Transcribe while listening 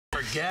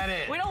Forget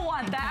it. We don't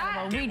want that.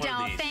 Well, we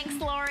don't. Thanks,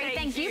 Lori.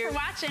 Thank you for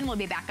watching. We'll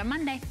be back on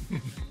Monday.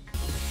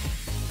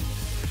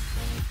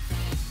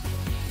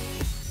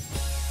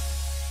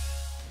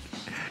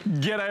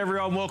 G'day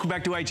everyone, welcome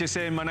back to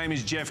HSN. My name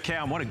is Jeff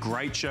Cowan. What a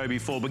great show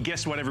before, but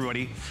guess what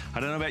everybody? I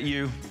don't know about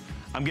you.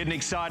 I'm getting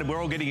excited,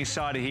 we're all getting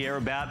excited here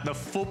about the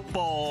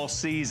football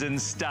season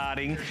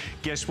starting.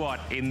 Guess what?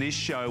 In this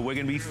show, we're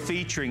gonna be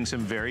featuring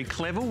some very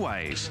clever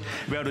ways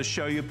to be able to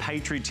show your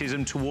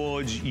patriotism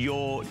towards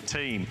your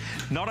team.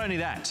 Not only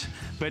that,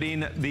 but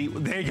in the,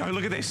 there you go,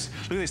 look at this.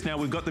 Look at this. Now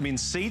we've got them in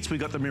seats, we've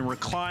got them in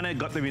recliner,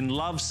 got them in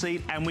love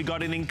seat, and we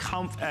got it in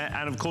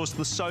and of course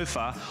the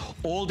sofa,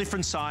 all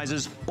different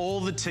sizes, all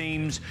the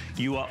teams.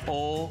 You are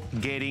all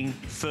getting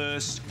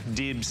first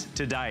dibs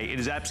today. It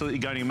is absolutely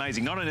going to be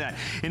amazing. Not only that,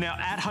 in our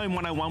At Home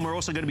 101, we're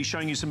also going to be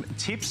showing you some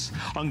tips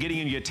on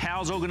getting your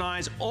towels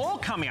organized, all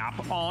coming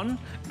up on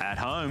At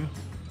Home.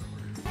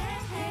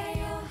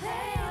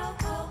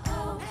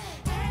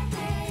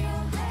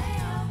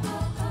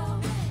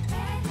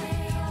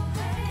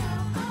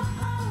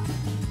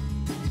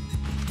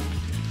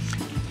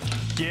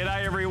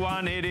 G'day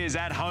everyone, it is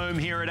At Home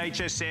here at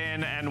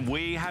HSN and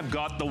we have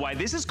got the way.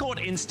 This is called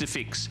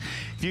InstaFix.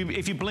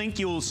 If you blink,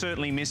 you'll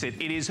certainly miss it.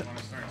 It is an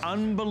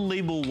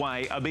unbelievable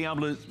way of being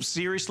able to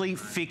seriously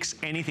fix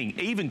anything,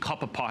 even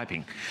copper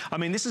piping. I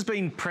mean, this has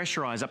been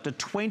pressurized up to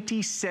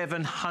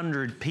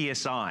 2,700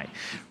 PSI.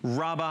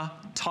 Rubber,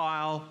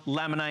 tile,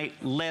 laminate,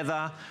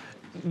 leather,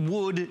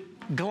 wood,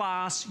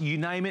 glass, you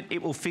name it, it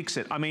will fix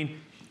it. I mean,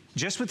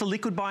 just with the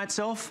liquid by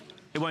itself,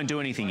 it won't do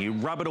anything. You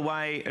rub it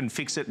away and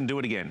fix it and do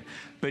it again.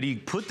 But you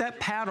put that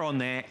powder on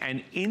there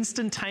and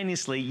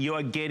instantaneously you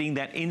are getting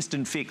that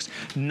instant fix.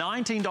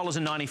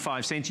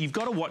 $19.95. You've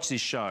got to watch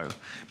this show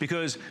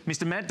because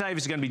Mr. Matt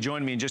Davis is going to be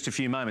joining me in just a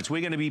few moments.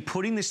 We're going to be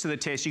putting this to the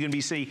test. You're going to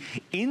be see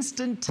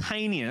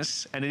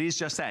instantaneous, and it is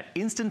just that,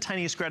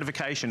 instantaneous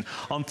gratification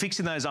on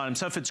fixing those items.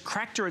 So if it's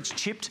cracked or it's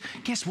chipped,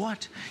 guess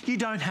what? You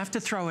don't have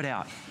to throw it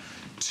out.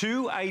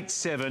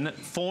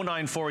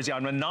 287-494 is the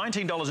item,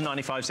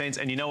 $19.95,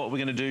 and you know what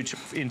we're going to do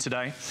in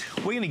today?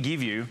 We're going to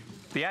give you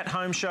the At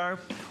Home show.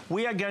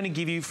 We are going to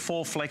give you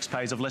 4 flex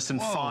pays of less than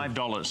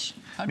 $5.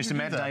 Mr.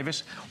 Matt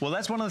Davis. Well,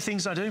 that's one of the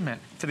things I do, Matt,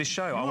 for this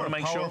show. I want to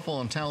make sure.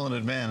 Powerful and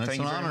talented man. It's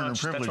an honor and a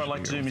privilege. That's what I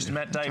like to do, Mr.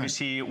 Matt Davis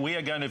here. We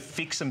are going to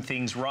fix some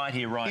things right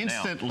here, right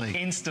now.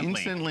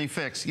 Instantly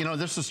fix. You know,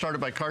 this was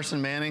started by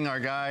Carson Manning, our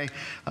guy,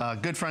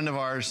 good friend of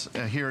ours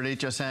here at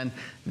HSN,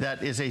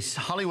 that is a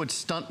Hollywood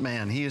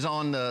stuntman. He is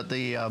on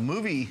the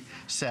movie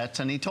sets,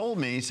 and he told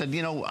me, he said,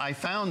 you know, I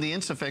found the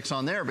InstaFix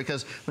on there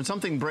because when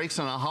something breaks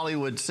on a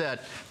Hollywood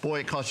set,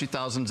 boy, it costs you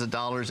thousands of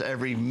dollars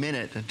every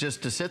minute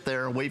just to sit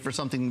there and wait for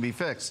something to be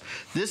fixed.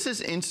 This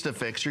is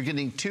InstaFix. You're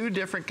getting 2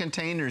 different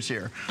containers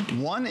here.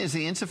 One is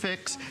the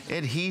InstaFix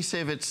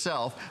adhesive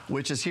itself,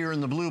 which is here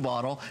in the blue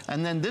bottle,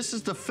 and then this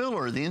is the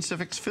filler, the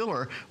InstaFix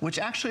filler, which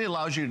actually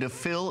allows you to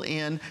fill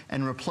in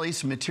and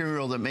replace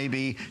material that may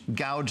be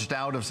gouged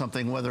out of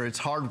something, whether it's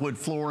hardwood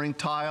flooring,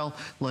 tile,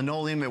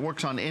 linoleum. It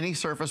works on any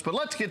surface, but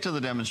let's get to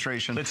the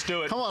demonstration. Let's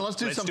do it. Come on, let's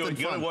do something fun.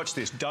 You gotta watch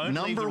this. Don't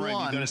leave the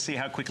room. You're gonna see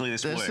how quickly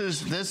this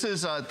works. This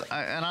is,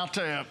 and I'll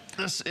tell you,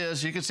 this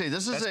is, you can see,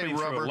 this is a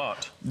rubber.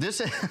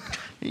 This is,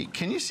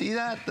 can you see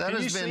that?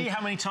 Can you see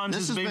how many times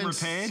this has been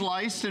repaired?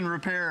 Sliced and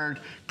repaired.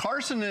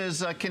 Carson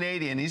is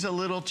Canadian. He's a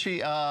little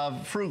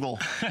frugal.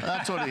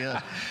 That's what he is.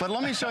 But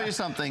let me show you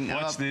something.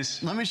 Watch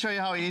this. Let me show you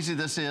how easy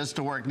this is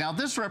to work. Now,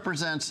 this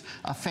represents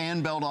a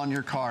fan belt on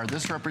your car.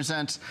 This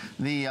represents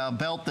the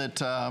belt that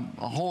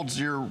holds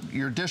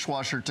your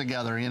dishwasher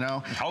together, you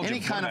know. Any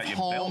kind of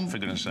home. Belt, for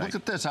goodness sake. Look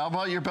at this. How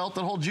about your belt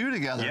that holds you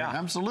together? Yeah.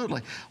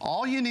 Absolutely.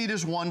 All you need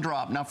is 1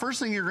 drop. Now, first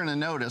thing you're going to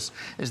notice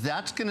is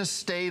that's going to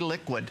stay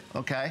liquid,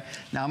 okay?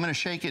 Now, I'm going to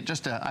shake it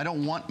just I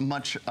don't want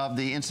much of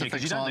the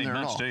InstaFix on there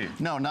at all.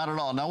 No, not at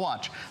all. Now,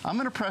 watch. I'm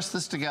going to press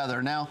this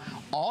together. Now,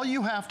 all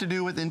you have to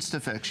do with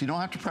InstaFix, you don't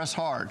have to press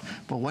hard,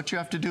 but what you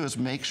have to do is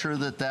make sure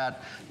that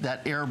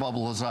that air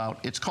bubble is out.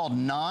 It's called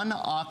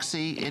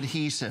non-oxy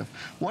adhesive.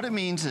 What it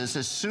means is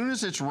as soon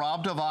as it's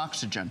robbed of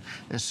oxygen,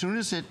 as soon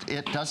as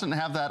it doesn't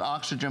have that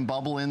oxygen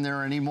bubble in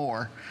there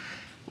anymore,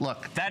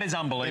 look. That is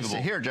unbelievable.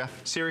 Here,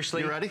 Jeff.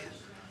 Seriously? You ready?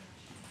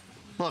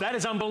 Look, that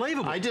is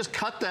unbelievable. I just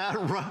cut that.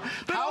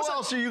 How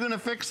else are you going to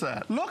fix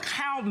that? Look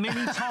how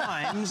many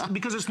times,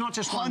 because it's not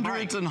just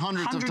hundreds and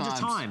hundreds of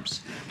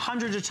times.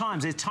 Hundreds of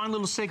times. There's tiny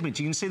little segments.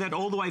 You can see that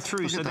all the way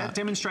through. So that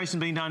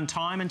demonstration has been done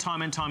time and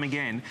time and time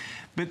again.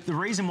 But the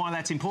reason why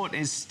that's important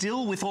is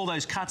still with all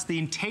those cuts, the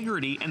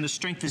integrity and the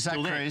strength is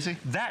still there. Crazy?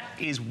 That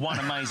is one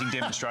amazing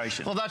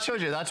demonstration. Well, that shows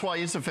you. That's why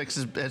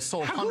InstaFix has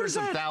sold hundreds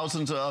of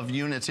thousands of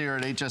units here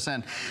at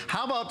HSN.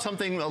 How about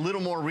something a little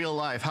more real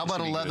life? How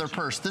about a leather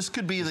purse? This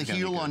could be the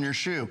heel feel on your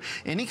shoe.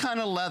 Any kind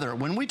of leather.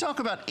 When we talk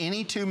about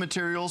any two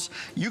materials,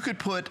 you can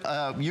put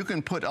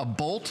a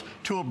bolt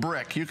to a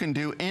brick. You can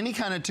do any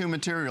kind of two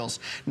materials.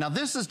 Now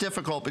this is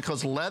difficult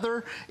because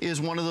leather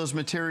is one of those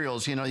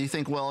materials. You know, you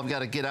think, well, I've got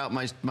to get out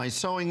my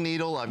sewing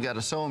needle. I've got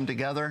to sew them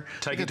together.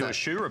 Take it to a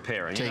shoe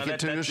repair. Take it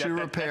to a shoe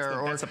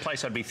repair. That's the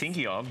place I'd be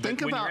thinking of.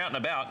 But when you're out and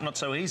about, not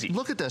so easy.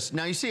 Look at this.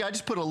 Now you see, I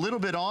just put a little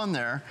bit on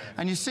there,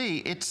 and you see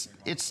it's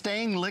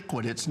staying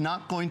liquid. It's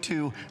not going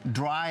to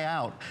dry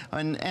out.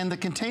 And the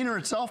container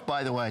itself,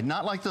 by the way,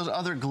 not like those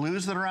other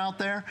glues that are out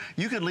there.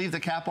 You could leave the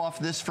cap off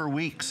this for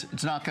weeks.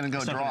 It's not going to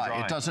go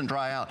dry. It doesn't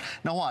dry out.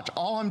 Now watch.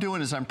 All I'm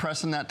doing is I'm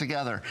pressing that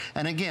together.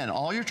 And again,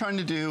 all you're trying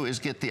to do is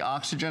get the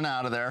oxygen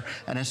out of there.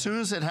 And as soon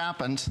as it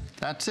happens,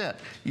 that's it.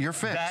 You're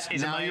fixed. That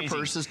is now amazing. Your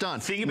purse is done.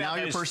 Think about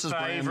now your purse is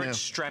brand new.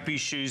 Strappy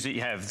shoes that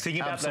you have. Think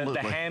about the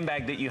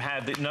handbag that you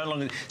have that no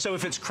longer. So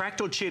if it's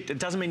cracked or chipped, it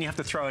doesn't mean you have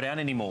to throw it out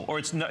anymore, or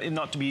it's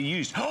not to be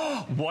used.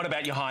 What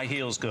about your high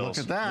heels, girls?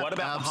 Look at that. What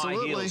about the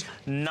high heels?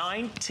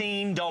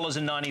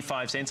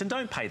 $19.95, and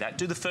don't pay that.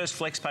 Do the first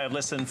flex pay of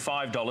less than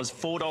 $5,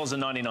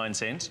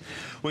 $4.99.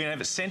 We're going to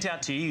have it sent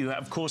out to you. You,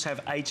 of course,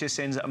 have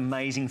HSN's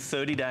amazing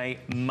 30-day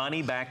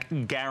money-back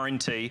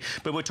guarantee.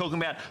 But we're talking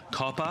about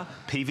copper,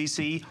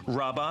 PVC,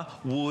 rubber,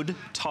 wood,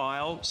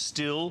 tile,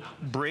 steel,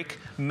 brick,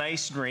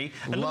 masonry.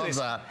 And love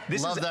that.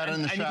 Love that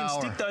in the shower. And you can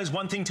stick those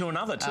one thing to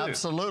another, too.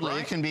 Absolutely.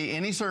 Right? It can be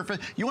any surface.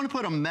 You want to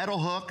put a metal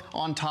hook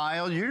on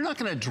tile. You're not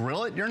going to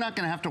drill it. You're not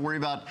going to have to worry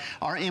about,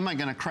 am I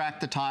going to crack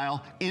the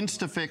tile?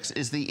 InstaFix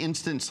is the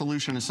instant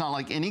solution. It's not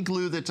like any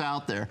glue that's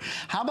out there.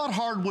 How about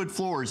hardwood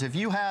floors? If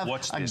you have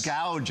a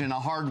gouge in a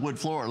hardwood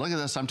floor, look at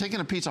this. I'm taking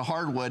a piece of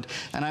hardwood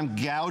and I'm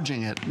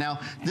gouging it. Now,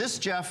 this,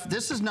 Jeff,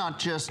 this is not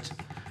just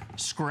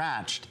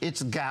scratched,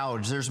 it's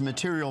gouged. There's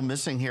material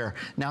missing here.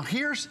 Now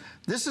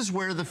this is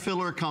where the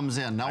filler comes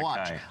in. Now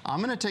watch, I'm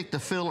gonna take the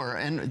filler,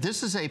 and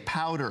this is a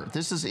powder.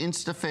 This is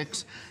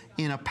InstaFix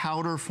in a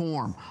powder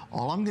form.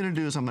 All I'm gonna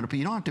do is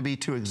you don't have to be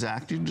too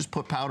exact, you can just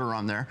put powder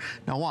on there.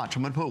 Now watch,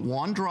 I'm gonna put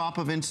 1 drop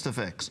of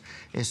InstaFix.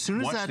 As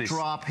soon as that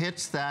drop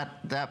hits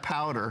that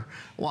powder,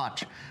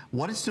 watch.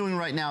 What it's doing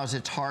right now is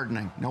it's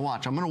hardening. Now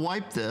watch, I'm gonna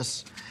wipe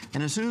this,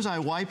 and as soon as I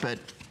wipe it,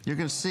 you're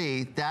gonna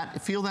see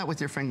that, feel that with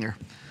your finger.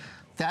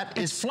 That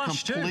is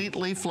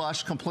completely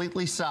flush,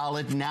 completely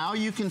solid. Now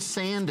you can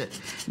sand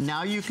it.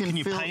 Now you can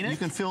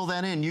fill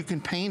that in. You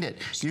can paint it.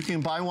 You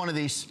can buy one of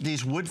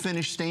these wood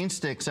finish stain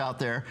sticks out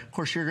there. Of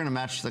course, you're going to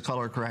match the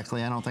color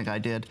correctly. I don't think I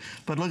did.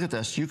 But look at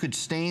this. You could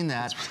stain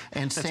that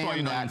and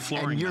sand that,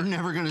 and you're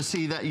never going to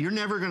see that. You're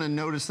never going to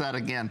notice that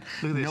again.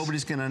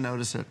 Nobody's going to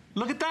notice it.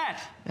 Look at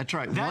that. That's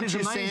right. Once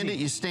you sand it,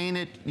 you stain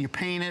it, you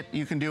paint it,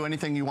 you can do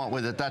anything you want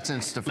with it. That's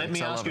InstaFix. Let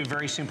me ask you a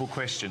very simple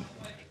question.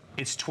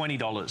 It's $20.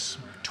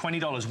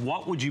 $20.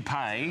 What would you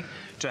pay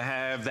to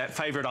have that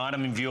favourite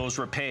item of yours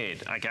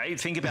repaired? Okay,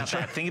 think about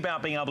that. Think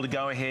about being able to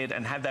go ahead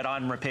and have that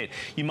item repaired.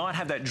 You might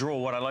have that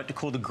drawer, what I like to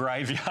call the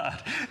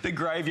graveyard, the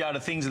graveyard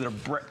of things that are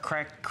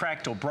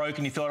cracked or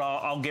broken. You thought,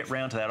 oh, I'll get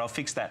round to that. I'll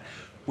fix that.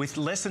 With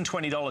less than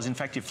 $20, in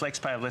fact, your flex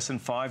pay of less than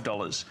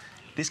 $5,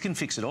 this can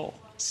fix it all.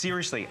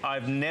 Seriously,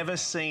 I've never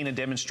seen a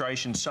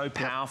demonstration so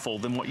powerful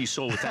than what you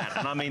saw with that.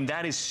 And I mean,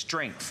 that is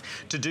strength.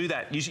 To do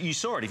that, you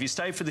saw it. If you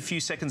stayed for the few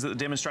seconds that the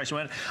demonstration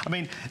went, I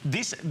mean,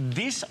 this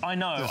I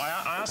know.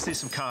 I asked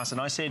this of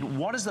Carson. I said,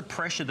 what is the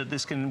pressure that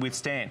this can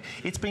withstand?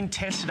 It's been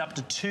tested up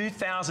to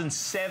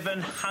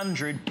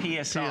 2,700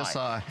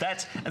 PSI.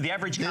 That's, the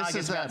average car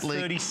gets about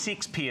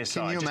 36 PSI, just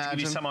to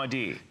give you some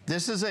idea.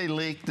 This is a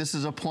leak. This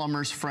is a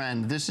plumber's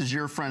friend. This is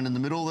your friend in the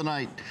middle of the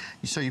night.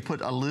 So you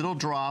put a little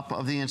drop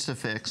of the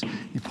InstaFix.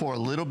 You pour a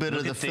little bit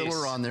of the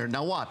filler on there.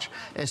 Now watch.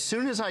 As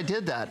soon as I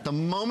did that, the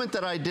moment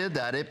that I did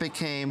that, it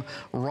became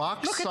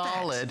rock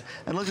solid.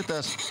 And look at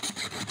this.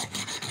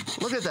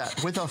 Look at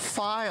that. With a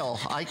file.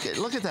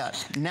 Look at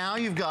that. Now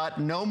you've got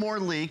no more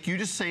leak. You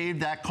just saved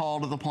that call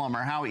to the plumber.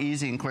 How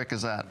easy and quick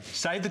is that?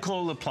 Save the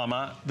call to the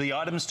plumber. The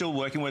item's still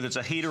working, whether it's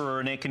a heater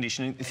or an air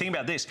conditioning. Think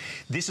about this.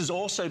 This has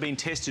also been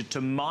tested to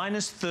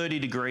minus 30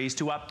 degrees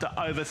to up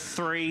to over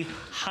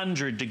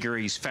 300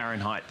 degrees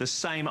Fahrenheit. The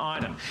same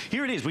item.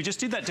 Here it is. We just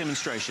did that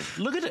demonstration.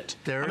 Look at it.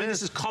 There it is.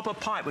 This is copper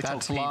pipe. We're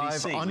talking live,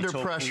 PVC. under we're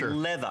talking pressure.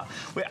 Leather.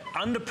 We're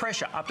under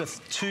pressure up to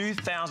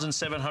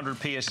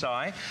 2,700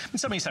 PSI. And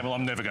some of you say, well,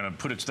 I'm never going to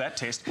put it to that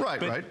test.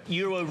 But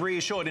you are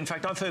reassured. In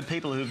fact, I've heard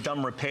people who've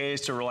done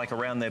repairs to like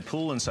around their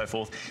pool and so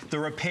forth. The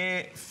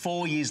repair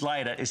 4 years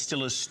later is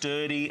still as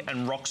sturdy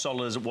and rock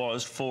solid as it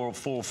was 4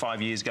 or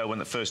 5 years ago when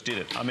they first did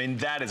it. I mean,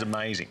 that is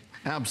amazing.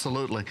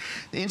 Absolutely.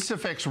 The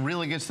InstaFix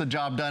really gets the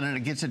job done, and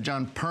it gets it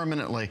done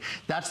permanently.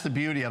 That's the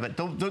beauty of it.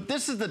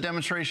 This is the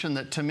demonstration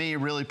that, to me,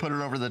 really put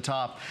it over the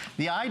top.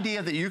 The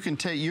idea that you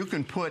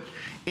can put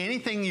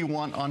anything you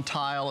want on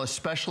tile,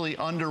 especially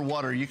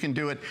underwater. You can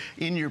do it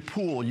in your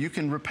pool. You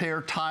can repair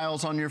repair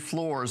tiles on your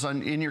floors,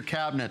 in your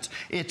cabinets.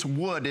 It's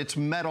wood, it's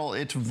metal,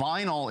 it's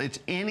vinyl, it's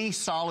any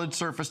solid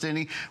surface.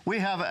 We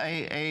have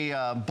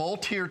a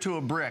bolt here to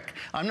a brick.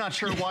 I'm not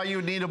sure why you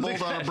would need a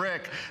bolt on a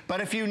brick, but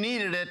if you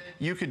needed it,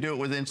 you could do it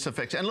with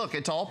InstaFix. And look,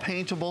 it's all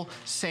paintable,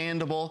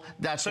 sandable.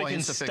 That's why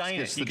InstaFix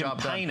gets the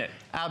job done. You can paint it.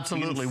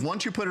 Absolutely.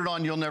 Once you put it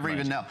on, you'll never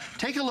even know.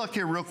 Take a look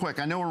here real quick.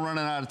 I know we're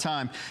running out of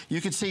time. You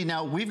can see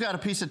now we've got a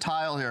piece of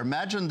tile here.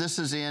 Imagine this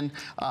is in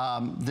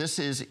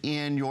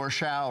your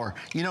shower.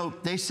 You know,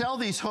 they sell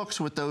these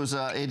hooks with those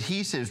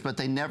adhesives, but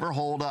they never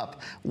hold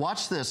up.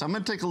 Watch this. I'm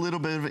going to take a little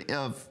bit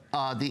of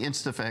the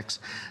InstaFix,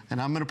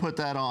 and I'm going to put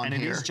that on here.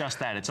 And it is just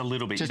that. It's a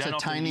little bit. Just a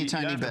tiny,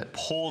 tiny bit. You don't have to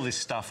pour this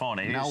stuff on.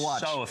 It is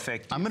so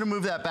effective. I'm going to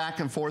move that back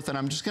and forth, and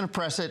I'm just going to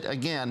press it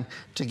again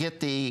to get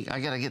the, I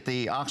got to get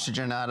the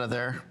oxygen out of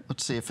there.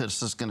 Let's see if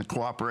this is going to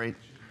cooperate.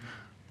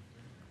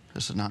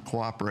 This is not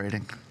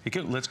cooperating.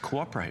 Let's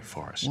cooperate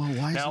for us. Well,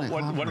 why isn't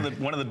it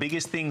one of the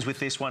biggest things with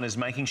this one is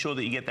making sure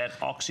that you get that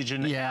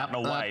oxygen out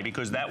and away,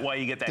 because that way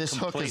you get that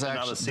complete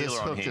another sealer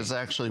on here. This hook is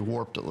actually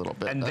warped a little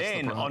bit. And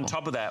then on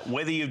top of that,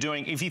 whether you're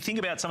doing, if you think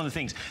about some of the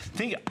things,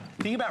 think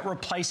about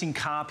replacing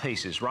car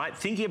pieces, right?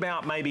 Thinking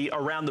about maybe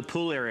around the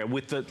pool area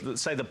with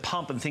say the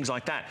pump and things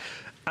like that.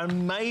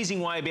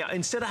 Amazing way about,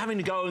 instead of having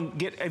to go and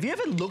get, have you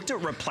ever looked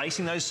at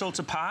replacing those sorts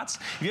of parts?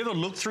 Have you ever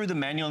looked through the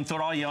manual and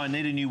thought, oh yeah, I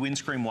need a new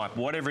windscreen wiper,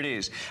 whatever it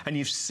is, and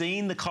you've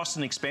seen the cost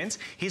and expense?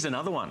 Here's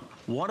another one.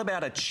 What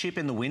about a chip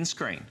in the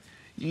windscreen?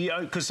 You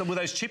know, because with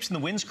those chips in the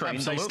windscreen,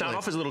 they start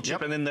off as a little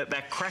chip, and then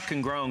that crack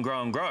can grow and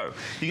grow and grow.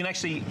 You can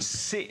actually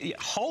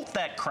halt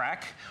that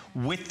crack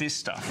with this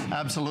stuff.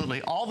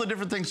 Absolutely. All the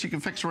different things you can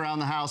fix around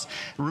the house.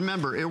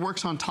 Remember, it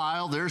works on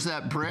tile. There's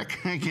that brick.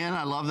 Again,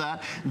 I love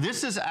that.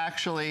 This is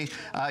actually,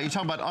 you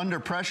talk about under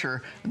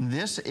pressure,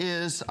 this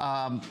is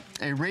a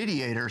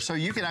radiator. So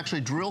you can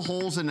actually drill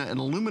holes in an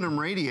aluminum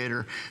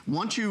radiator.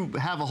 Once you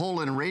have a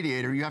hole in a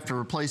radiator, you have to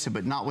replace it,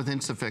 but not with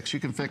InstaFix. You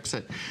can fix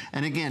it.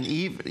 And again,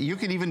 you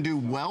can even do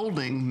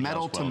welding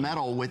metal to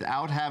metal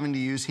without having to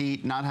use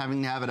heat, not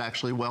having to have it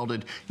actually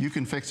welded. You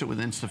can fix it with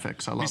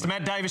InstaFix. I love it. Mr.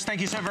 Matt Davis,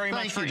 thank you so very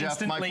much for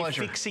instantly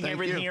fixing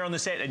everything here on the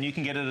set, and you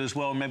can get it as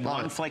well. Remember,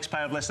 one flex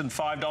pay of less than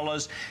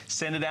 $5.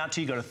 Send it out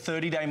to you. Got a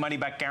 30-day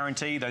money-back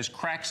guarantee. Those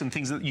cracks and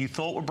things that you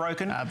thought were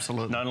broken,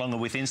 absolutely no longer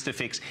with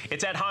InstaFix.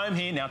 It's at home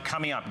here. Now,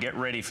 coming up, get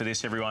ready for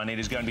this, everyone. It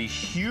is going to be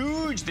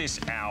huge this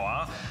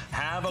hour.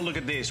 Have a look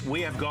at this.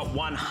 We have got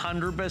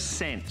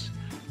 100%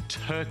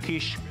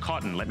 Turkish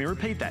cotton. Let me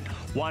repeat that.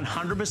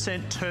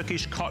 100%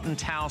 Turkish cotton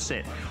towel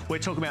set. We're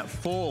talking about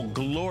 4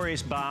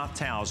 glorious bath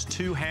towels,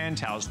 2 hand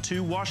towels,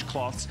 2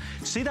 washcloths.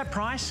 See that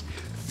price?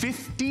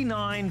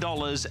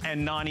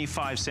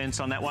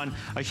 $59.95 on that one.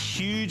 A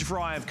huge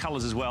variety of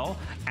colors as well.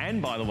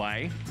 And by the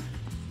way,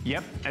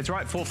 yep, that's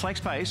right, 4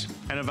 flex pays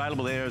and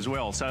available there as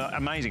well. So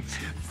amazing.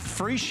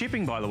 Free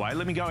shipping, by the way.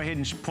 Let me go ahead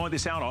and point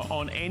this out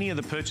on any of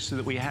the purchases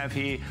that we have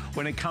here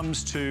when it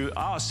comes to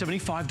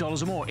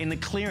 $75 or more in the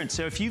clearance.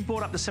 So if you've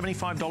bought up to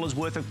 $75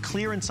 worth of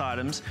clearance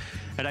items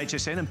at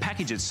HSN, and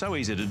package it's so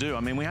easy to do. I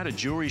mean, we had a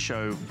jewelry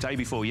show day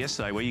before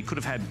yesterday where you could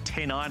have had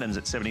 10 items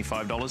at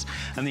 $75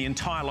 and the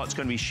entire lot's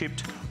going to be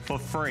shipped for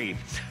free.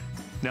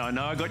 Now, I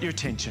know I got your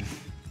attention.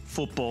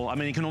 Football, I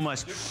mean, you can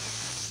almost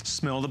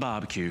smell the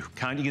barbecue.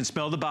 You can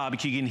smell the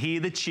barbecue, you can hear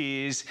the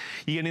cheers,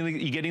 you're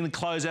getting the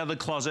clothes out of the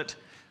closet.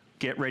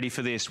 Get ready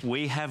for this.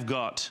 We have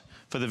got,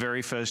 for the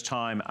very first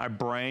time, a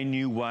brand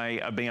new way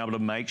of being able to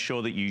make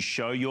sure that you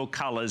show your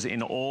colors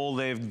in all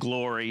their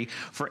glory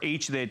for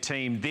each of their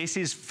team. This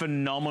is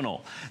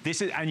phenomenal.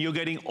 And you're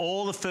getting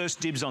all the first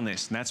dibs on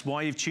this, and that's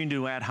why you've tuned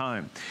to At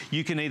Home.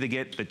 You can either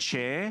get the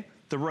chair,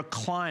 the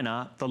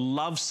recliner, the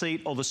love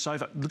seat, or the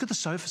sofa. Look at the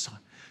sofa side.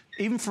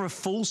 Even for a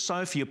full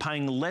sofa, you're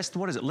paying less,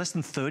 what is it, less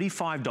than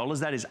 $35?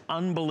 That is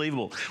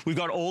unbelievable. We've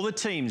got all the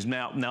teams.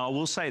 Now I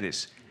will say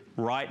this.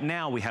 Right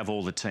now, we have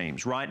all the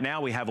teams. Right now,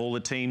 we have all the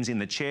teams in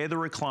the chair, the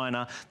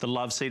recliner, the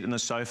love seat, and the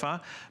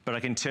sofa. But I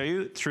can tell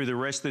you, through the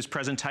rest of this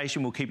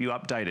presentation, we'll keep you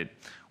updated.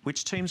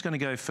 Which team's going to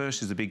go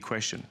first is the big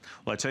question.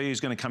 Well, I tell you who's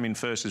going to come in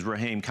first is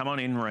Raheem. Come on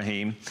in,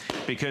 Raheem,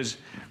 because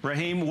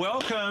Raheem,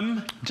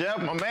 welcome.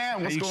 Jeff, my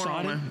man, what's going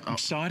on, man? I'm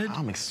excited.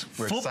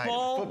 We're excited.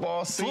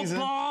 Football season.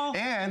 Football.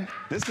 And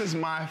this is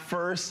my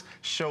first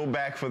show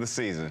back for the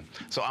season.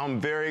 So I'm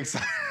very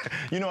excited.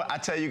 You know, I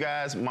tell you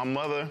guys, my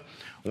mother,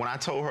 when I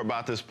told her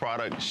about this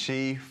product,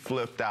 she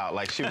flipped out.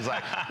 Like, she was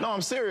like, no,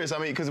 I'm serious. I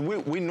mean, because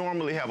we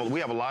normally have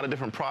a lot of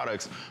different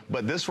products,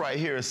 but this right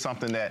here is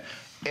something that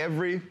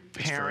every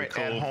parent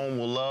at home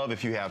will love.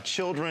 If you have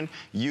children,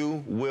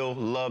 you will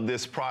love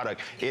this product.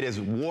 It is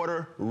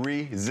water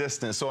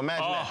resistant. So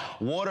imagine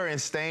that, water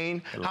and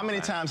stain. How many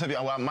times have you,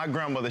 well, my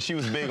grandmother, she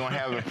was big on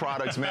having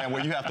products, man,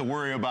 where you have to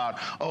worry about,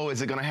 oh,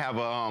 is it gonna have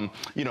a,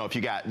 you know, if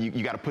you got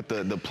to put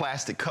the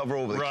plastic cover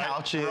over the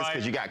couches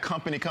because you got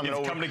company coming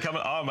over.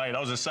 Oh, mate, I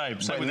was the same.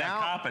 Same with that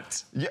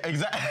carpets. Yeah,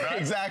 exactly,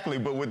 exactly.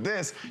 But with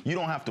this, you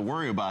don't have to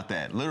worry about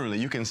that. Literally,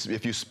 you can,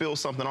 if you spill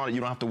something on it,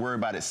 you don't have to worry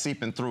about it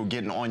seeping through,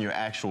 getting on your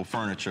actual actual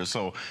furniture.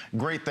 So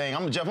great thing.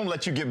 Jeff, I'm gonna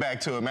let you get back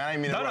to it, man. I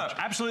didn't mean to interrupt.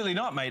 No, absolutely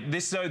not, mate.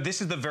 This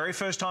is the very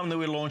first time that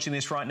we're launching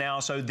this right now.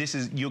 So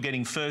you're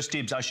getting first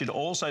dibs. I should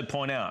also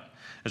point out,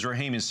 as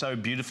Raheem is so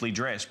beautifully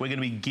dressed, we're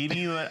going to be giving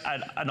you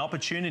an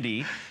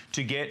opportunity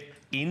to get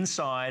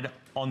inside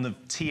on the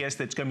TS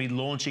that's going to be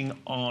launching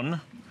on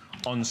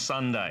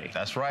Sunday.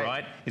 That's right.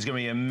 Right? It's going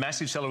to be a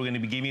massive seller. We're going to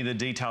be giving you the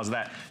details of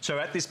that. So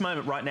at this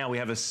moment right now, we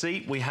have a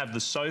seat, we have the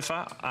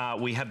sofa,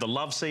 we have the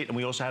love seat, and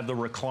we also have the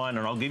recliner.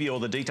 And I'll give you all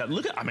the details.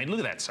 Look at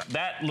that stuff.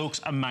 That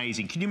looks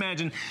amazing. Can you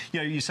imagine,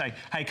 you say,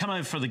 hey, come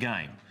over for the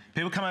game.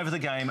 People come over the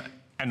game,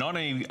 and not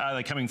only are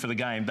they coming for the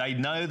game, they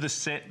know the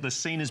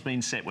scene has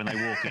been set when they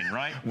walk in,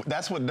 right?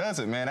 That's what does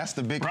it, man. That's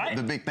the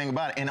big thing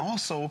about it. And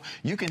also,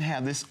 you can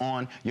have this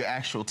on your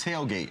actual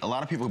tailgate. A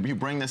lot of people, you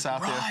bring this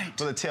out there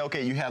for the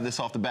tailgate, you have this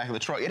off the back of the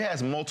truck. It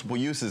has multiple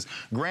uses.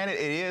 Granted,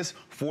 it is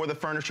for the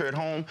furniture at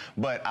home,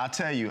 but I'll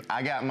tell you,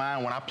 I got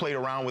mine when I played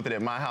around with it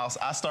at my house.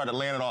 I started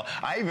laying it on.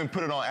 I even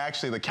put it on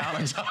actually the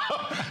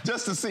countertop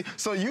just to see.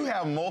 So you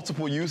have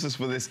multiple uses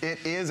for this.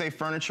 It is a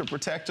furniture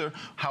protector.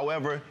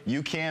 However,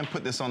 you can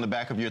put this on the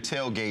back of your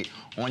tailgate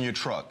on your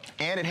truck.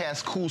 And it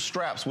has cool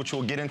straps, which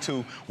we'll get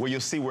into, where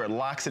you'll see where it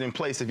locks it in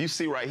place. If you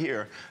see right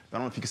here, I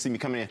don't know if you can see me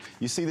coming in,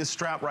 you see this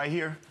strap right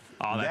here?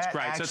 Oh, that's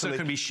great. Actually, so it's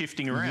going to be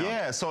shifting around.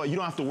 Yeah, so you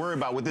don't have to worry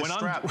about with this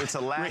strap. It's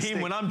elastic.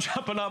 Raheem, when I'm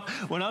jumping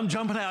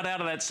out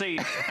of that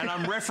seat and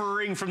I'm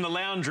refereeing from the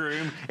lounge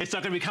room, it's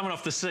not going to be coming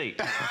off the seat.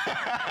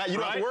 You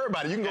don't have to worry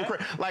about it. You can go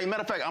crazy. Like,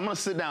 matter of fact, I'm going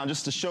to sit down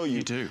just to show you.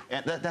 You do.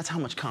 And that's how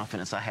much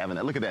confidence I have in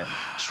that. Look at that.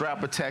 Strap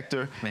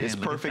protector. Man, it's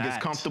perfect. It's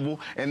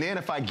comfortable. And then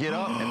if I get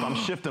up, if I'm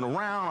shifting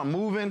around, I'm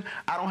moving,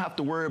 I don't have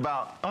to worry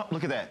about, oh,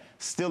 look at that.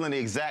 Still in the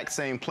exact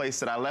same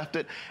place that I left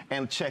it.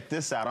 And check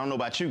this out. I don't know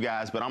about you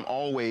guys, but I'm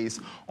always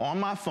on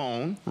my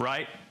phone.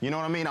 Right. You know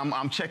what I mean?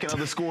 I'm checking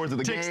other scores of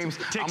the games.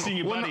 Texting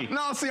your buddy.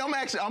 No, see,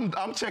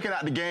 I'm checking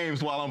out the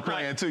games while I'm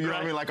playing too. You know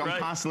what I mean? Like I'm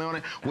constantly on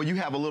it. Well, you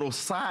have a little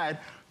side.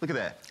 Look at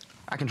that.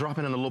 I can drop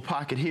it in a little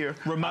pocket here.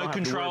 Remote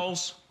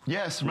controls.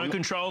 Yes. Remote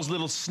controls,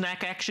 little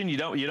snack action. You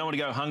don't want to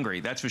go hungry,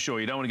 that's for sure.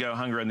 You don't want to go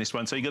hungry on this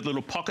one. So you got a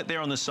little pocket there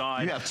on the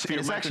side. You have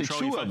it's actually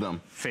two of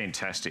them.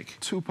 Fantastic.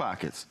 2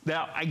 pockets.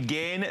 Now,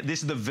 again,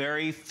 this is the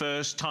very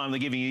first time they're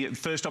giving you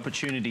first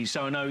opportunity.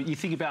 So I know you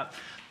think about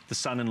the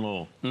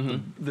son-in-law,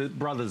 the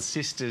brothers,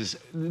 sisters,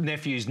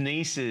 nephews,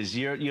 nieces,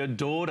 your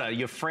daughter,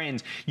 your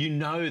friends. You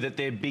know that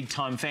they're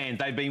big-time fans.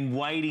 They've been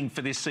waiting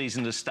for this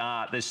season to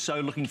start. They're so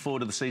looking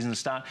forward to the season to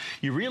start.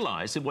 You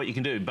realise that what you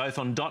can do, both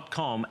on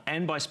 .com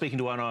and by speaking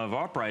to one of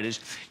our operators,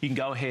 you can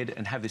go ahead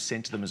and have this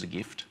sent to them as a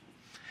gift.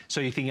 So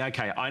you think,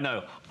 okay, I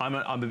know,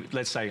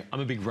 let's say I'm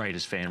a big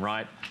Raiders fan,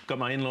 right? Got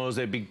my in-laws,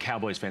 they're big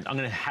Cowboys fans. I'm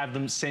going to have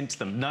them sent to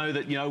them. Know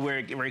that,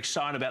 we're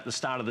excited about the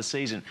start of the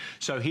season.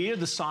 So here are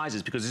the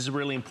sizes, because this is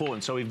really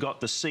important. So we've got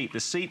the seat. The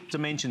seat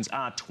dimensions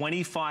are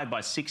 25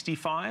 by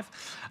 65.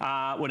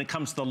 When it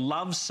comes to the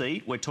love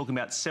seat, we're talking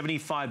about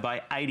 75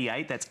 by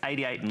 88. That's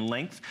 88 in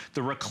length.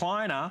 The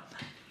recliner,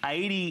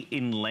 80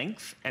 in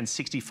length and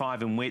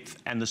 65 in width,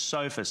 and the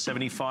sofa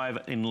 75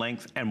 in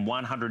length and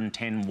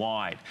 110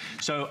 wide.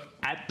 So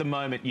at the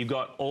moment, you've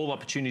got all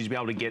opportunities to be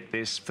able to get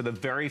this for the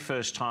very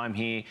first time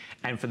here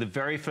and for the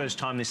very first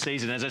time this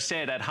season. As I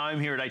said, at home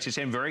here at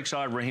HSN, very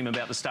excited, Raheem,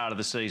 about the start of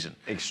the season.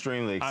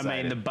 Extremely excited. I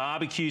mean, the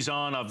barbecue's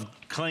on. I've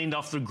cleaned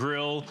off the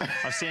grill.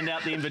 I've sent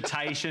out the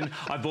invitation.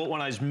 I bought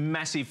one of those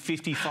massive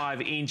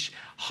 55-inch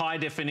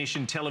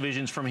high-definition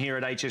televisions from here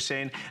at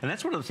HSN. And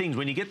that's one of the things,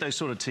 when you get those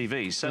sort of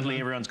TVs, suddenly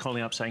everyone's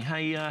calling up saying,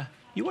 hey,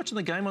 you watching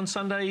the game on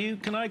Sunday?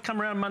 Can I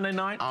come around Monday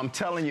night? I'm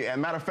telling you, and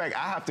matter of fact,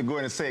 I have to go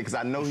in and say it because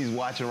I know he's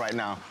watching right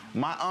now.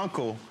 My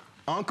Uncle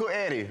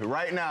Eddie,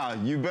 right now,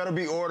 you better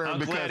be ordering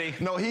Uncle Eddie.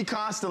 No, he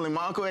constantly,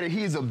 my Uncle Eddie,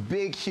 he's a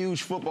big,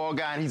 huge football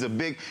guy,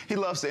 and he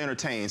loves to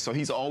entertain, so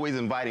he's always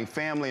inviting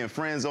family and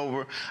friends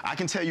over. I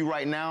can tell you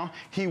right now,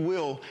 he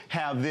will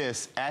have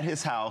this at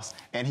his house,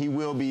 and he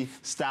will be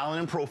styling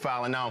and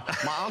profiling. Now,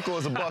 my uncle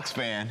is a Bucs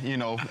fan,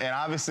 and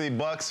obviously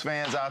Bucs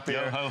fans out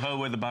there. Yo, ho, ho,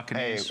 with the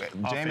Buccaneers. Hey,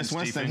 Jameis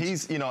Winston,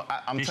 defense. he's,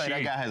 I'm telling you,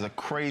 that guy has a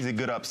crazy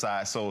good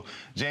upside. So,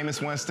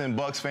 Jameis Winston,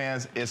 Bucs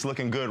fans, it's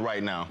looking good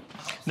right now.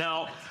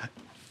 Now,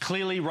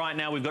 clearly, right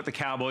now, we've got the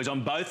Cowboys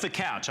on both the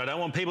couch. I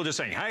don't want people just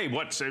saying, hey,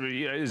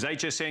 is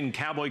HSN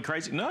Cowboy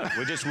crazy? No,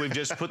 we've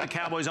just put the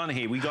Cowboys on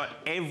here. We've got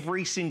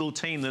every single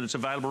team that is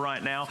available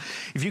right now.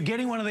 If you're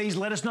getting one of these,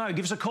 let us know.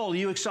 Give us a call. Are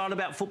you excited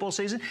about football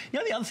season? The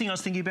other thing I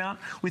was thinking about,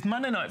 with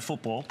Monday Night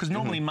Football, because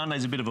normally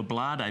Monday's a bit of a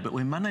blah day, but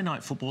when Monday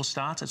Night Football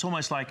starts, it's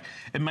almost like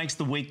it makes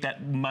the week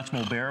that much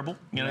more bearable.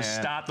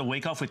 Start the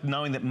week off with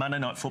knowing that Monday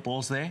Night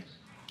Football's there.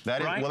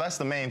 Well, that's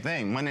the main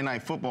thing. Monday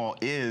Night Football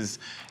is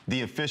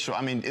the official.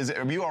 I mean,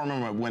 you all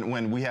remember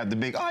when we had the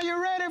big, "Are you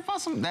ready for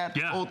some?" That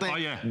whole thing. Oh,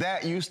 yeah.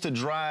 That used to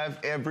drive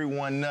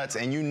everyone nuts,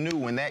 and you knew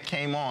when that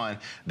came on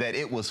that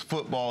it was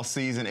football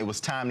season. It was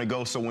time to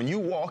go. So when you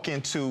walk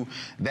into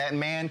that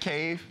man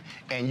cave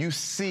and you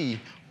see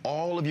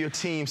all of your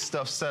team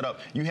stuff set up,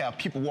 you have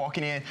people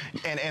walking in,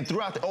 and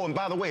throughout and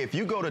by the way, if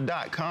you go to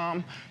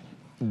 .com,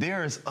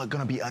 there's going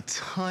to be a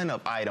ton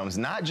of items,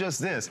 not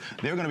just this.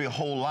 There are going to be a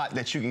whole lot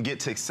that you can get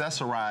to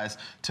accessorize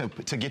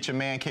to get your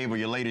man cave or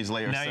your ladies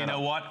layer Now, set you know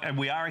up. what? And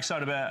we are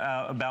excited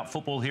about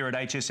football here at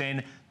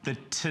HSN. The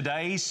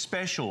today's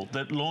special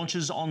that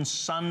launches on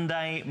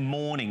Sunday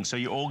morning, so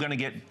you're all going to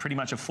get pretty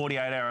much a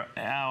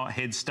 48-hour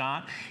head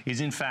start, is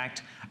in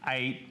fact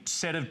a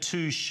set of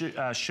two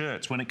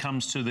shirts when it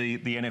comes to the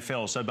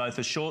NFL. So both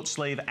a short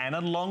sleeve and a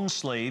long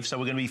sleeve. So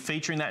we're going to be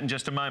featuring that in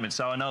just a moment.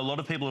 So I know a lot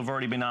of people have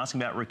already been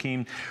asking about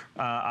Rakeem's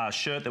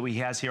shirt that he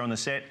has here on the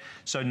set.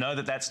 So know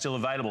that that's still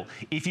available.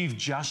 If you've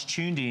just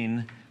tuned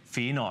in,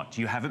 fear not,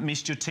 you haven't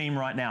missed your team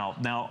right now.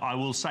 Now, I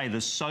will say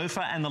the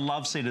sofa and the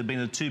love seat have been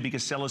the two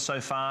biggest sellers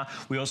so far.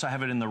 We also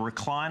have it in the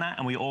recliner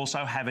and we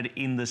also have it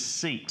in the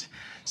seat.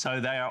 So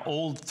they are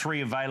all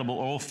three available,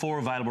 or all four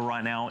available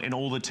right now in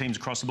all the teams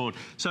across the board.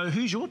 So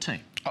who's your team?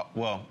 Oh,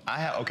 well,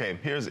 okay,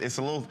 it's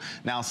a little,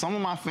 now some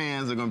of my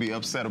fans are going to be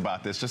upset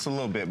about this just a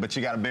little bit, but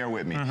you got to bear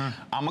with me.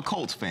 I'm a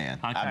Colts fan.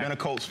 Okay. I've been a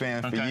Colts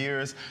fan for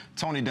years.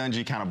 Tony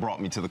Dungy kind of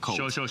brought me to the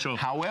Colts. Sure.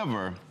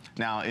 However,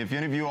 now, if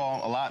any of you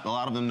all, a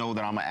lot of them know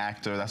that I'm an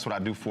actor. That's what I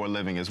do for a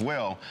living as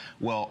well.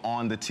 Well,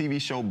 on the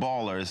TV show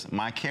Ballers,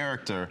 my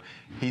character,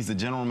 he's the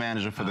general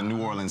manager for the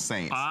New Orleans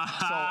Saints. So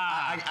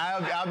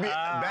I'll be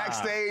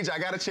backstage. I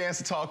got a chance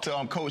to talk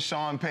to Coach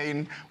Sean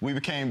Payton. We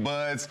became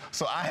buds.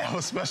 So I have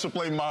a special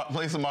place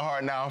in my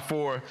heart now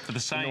for the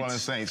Saints. New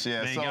Orleans Saints.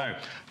 Yeah. There you go.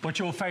 What's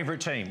your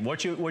favourite team?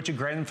 What's your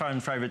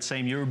grandfather's favourite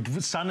team? Your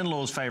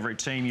son-in-law's favourite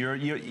team?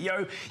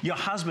 Your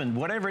husband?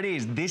 Whatever it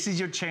is, this is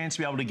your chance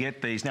to be able to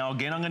get these. Now,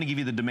 again, I'm going to give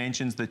you the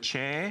dimensions. The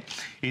chair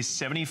is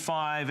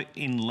 75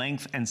 in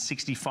length and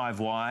 65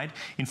 wide.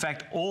 In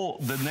fact,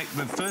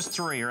 the first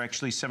three are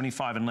actually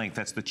 75 in length.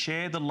 That's the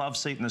chair, the love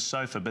seat, and the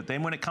sofa. But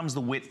then when it comes to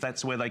the width,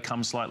 that's where they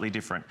come slightly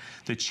different.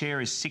 The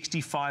chair is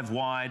 65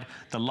 wide,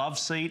 the love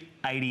seat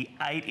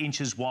 88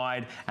 inches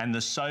wide, and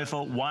the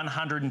sofa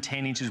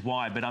 110 inches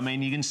wide. But I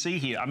mean, you can see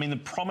here, I mean, the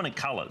prominent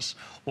colours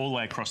all the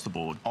way across the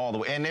board. All the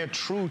way, and they're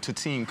true to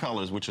team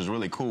colors, which is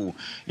really cool.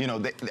 You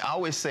know, I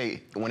always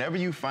say, whenever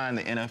you find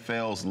the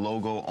NFL's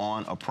logo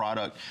on a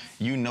product,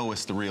 you know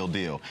it's the real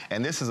deal.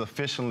 And this is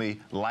officially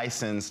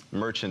licensed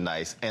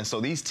merchandise. And so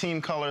these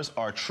team colors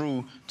are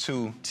true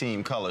to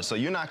team colors. So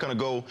you're not going to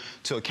go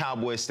to a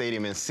Cowboy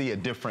stadium and see a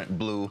different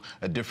blue,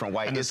 a different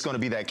white. It's going to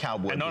be that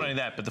Cowboy blue. And not only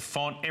that, but the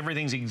font,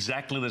 everything's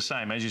exactly the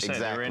same. As you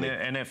said, they're in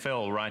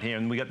NFL right here.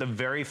 And we got the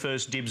very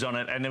first dibs on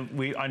it.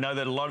 And I know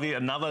that a lot of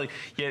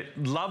you,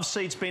 love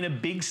seat's been a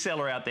big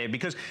seller out there,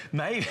 because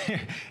maybe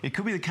it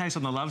could be the case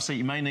on the love seat,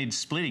 you may need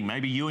splitting.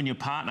 Maybe you and your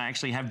partner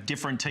actually have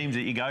different teams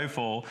that you go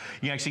for.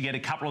 You actually get a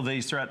couple of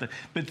these throughout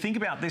but think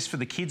about this for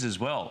the kids as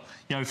well,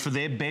 you know, for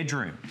their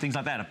bedroom, things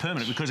like that are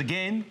permanent, because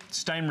again,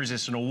 stain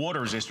resistant or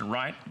water resistant,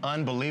 right?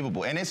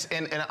 Unbelievable. And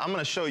I'm going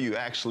to show you,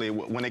 actually,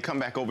 when they come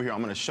back over here,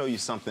 I'm going to show you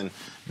something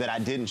that I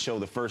didn't show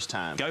the first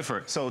time. Go for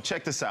it. So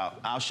check this out.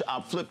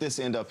 I'll flip this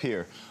end up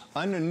here.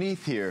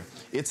 Underneath here,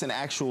 it's an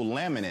actual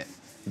laminate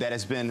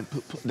that's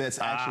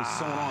actually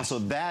sewn on. So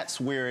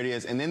that's where it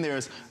is. And then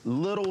there's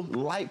little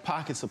light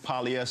pockets of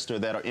polyester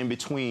that are in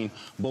between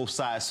both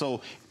sides.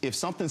 So if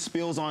something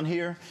spills on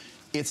here,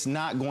 it's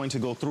not going to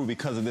go through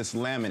because of this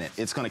laminate.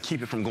 It's going to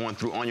keep it from going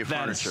through on your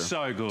furniture. That's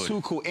so good. Too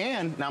cool.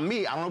 And now I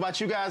don't know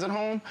about you guys at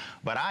home,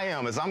 but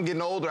as I'm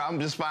getting older, I'm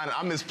just finding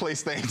I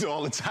misplace things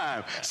all the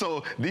time.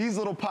 So these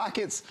little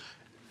pockets,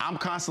 I'm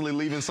constantly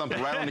leaving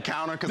something right on the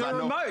counter, because I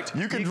know remote.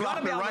 You can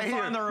drop it right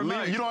here. The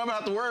remote. You don't ever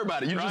have to worry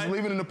about it. You just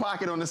leave it in the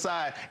pocket on the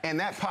side. And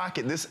that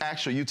pocket, this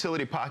actual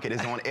utility pocket,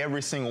 is on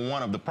every single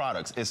one of the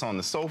products. It's on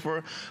the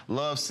sofa,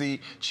 love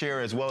seat,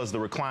 chair, as well as the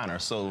recliner.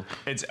 So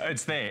it's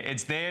there.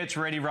 It's there. It's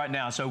ready right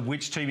now. So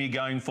which team are you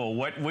going for?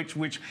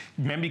 Which?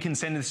 Remember, you can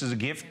send this as a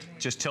gift.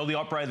 Just tell the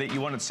operator that you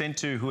want it sent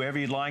to whoever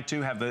you'd like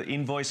to. Have the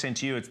invoice sent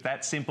to you. It's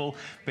that simple.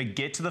 But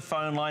get to the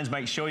phone lines.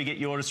 Make sure you get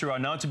your orders through. I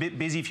know it's a bit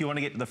busy. If you want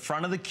to get to the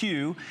front of the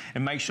queue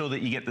and make sure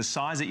that you get the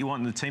size that you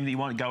want and the team that you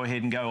want, go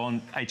ahead and go on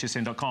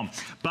hsn.com.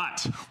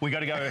 But we got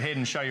to go ahead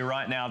and show you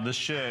right now the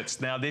shirts.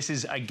 Now, this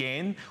is,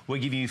 again, we're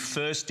giving you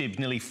first dibs,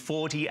 nearly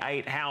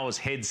 48 hours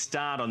head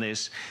start on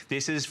this.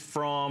 This is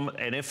from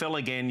NFL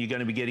again. You're going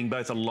to be getting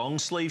both a long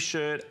sleeve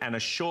shirt and a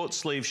short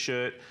sleeve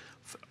shirt.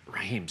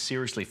 Raheem,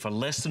 seriously, for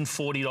less than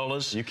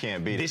 $40, you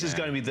can't beat it. This is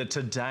going to be the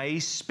Today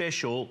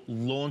Special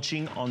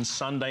launching on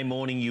Sunday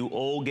morning. You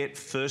all get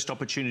first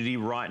opportunity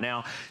right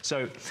now.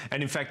 So,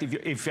 and in fact,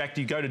 if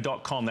you go to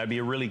 .com, that'd be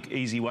a really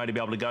easy way to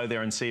be able to go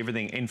there and see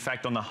everything. In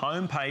fact, on the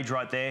home page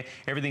right there,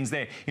 everything's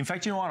there. In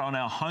fact, you know what? On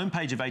our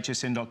homepage of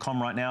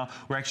hsn.com right now,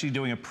 we're actually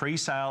doing a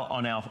pre-sale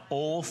on our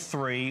all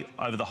three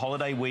over the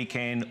holiday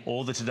weekend,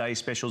 all the Today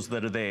Specials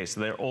that are there. So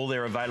they're all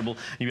there available.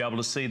 You'll be able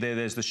to see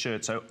there's the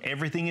shirt. So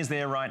everything is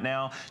there right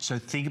now. So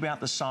think about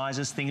the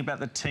sizes, think about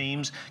the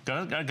teams.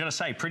 Gotta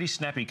say, pretty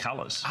snappy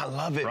colors. I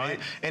love it, right?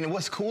 And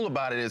what's cool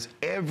about it is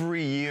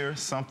every year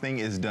something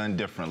is done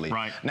differently.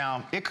 Right.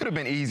 Now, it could have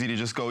been easy to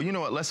just go, you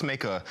know what, let's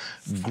make a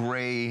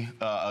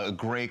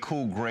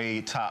cool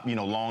gray top, you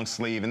know, long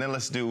sleeve, and then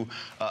let's do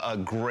a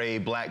gray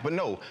black. But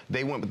no,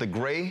 they went with the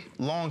gray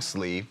long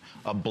sleeve,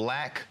 a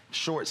black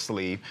short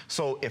sleeve.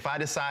 So if I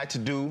decide to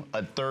do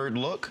a third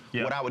look,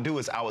 what I would do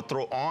is I would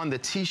throw on the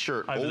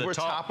t-shirt over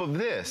top of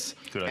this.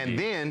 Good idea. And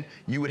then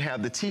you would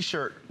have the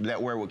t-shirt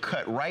where it would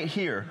cut right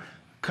here,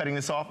 cutting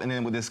this off, and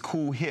then with this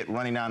cool hit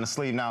running down the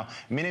sleeve. Now,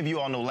 many of you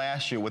all know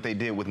last year what they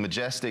did with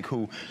Majestic,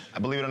 who,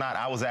 believe it or not,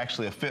 I was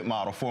actually a fit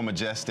model for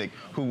Majestic,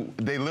 who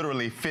they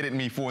literally fitted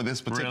me for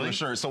this particular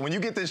shirt. So when you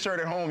get this shirt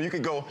at home, you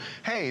could go,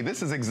 hey,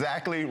 this is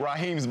exactly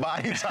Raheem's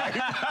body type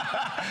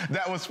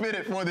that was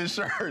fitted for this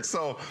shirt.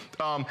 So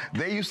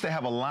they used to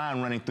have a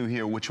line running through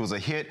here, which was a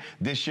hit.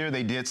 This year,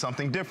 they did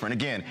something different.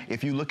 Again,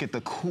 if you look at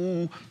the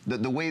cool,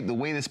 the way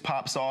this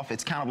pops off,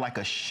 it's kind of like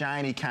a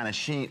shiny kind of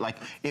sheen, like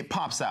it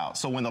pops out.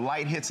 So when the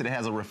light hits it, it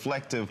has a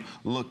reflective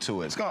look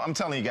to it. I'm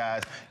telling you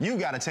guys, you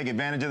got to take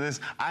advantage of this.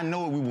 I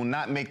know we will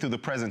not make through the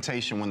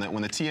presentation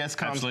when the TS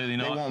comes. Absolutely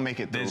not. They won't make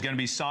it through. There's going to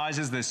be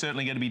sizes. There's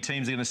certainly going to be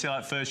teams that are going to sell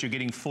out first. You're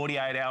getting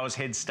 48 hours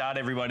head start,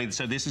 everybody.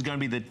 So this is going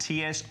to be the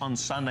TS on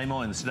Sunday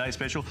morning. It's today's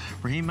special.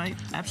 Raheem, mate,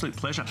 absolute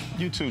pleasure.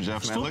 You too,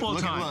 Jeff. It's football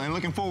time. And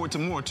looking forward to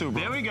more too,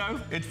 bro. There we go.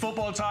 It's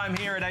football time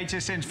here at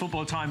HSN. It's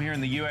football time here in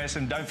the US.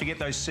 And don't forget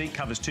those seat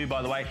covers too,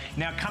 by the way.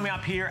 Now, coming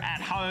up here at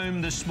home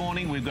this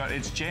morning,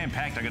 it's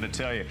jam-packed, I got to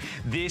tell you.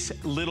 This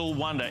little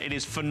wonder, it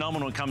is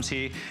phenomenal. It comes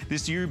here.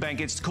 This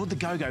Eubank, it's called the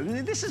Go-Go.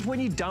 This is when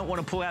you don't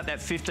want to pull out that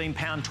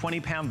 15-pound,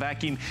 20-pound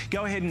vacuum.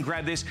 Go ahead and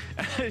grab this.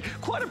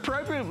 Quite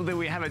appropriate that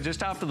we have it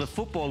just after the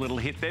football little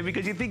hit there,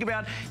 because you think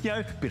about, you know,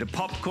 a bit of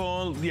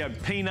popcorn, you know,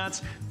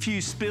 peanuts,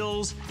 few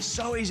spills.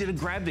 So easy to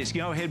grab this.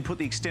 Go ahead and put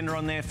the extender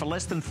on there for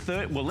less than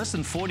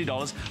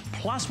 $40.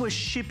 Plus, we're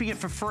shipping it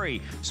for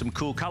free. Some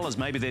cool colors.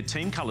 Maybe they're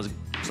team colors.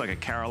 Looks like a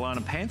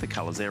Carolina Panther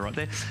colors there, right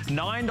there.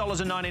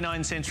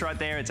 $9.99 right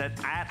there. It's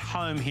at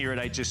home here at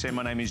HSN.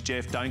 My name is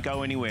Jeff. Don't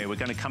go anywhere. We're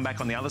going to come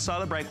back on the other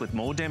side of the break with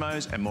more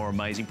demos and more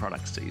amazing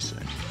products. See you soon.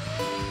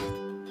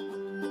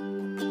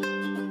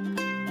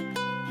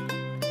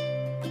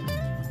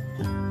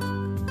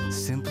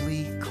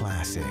 Simply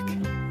classic.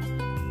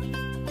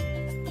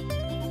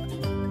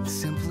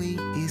 Simply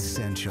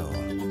essential.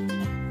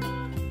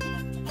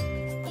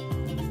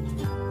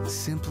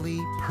 Simply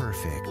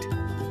perfect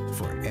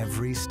for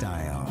every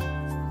style.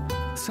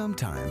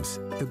 Sometimes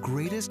the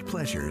greatest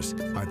pleasures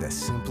are the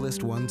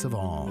simplest ones of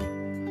all.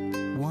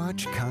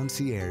 Watch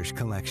Concierge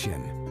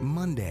Collection,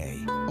 Monday,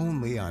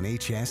 only on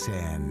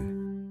HSN.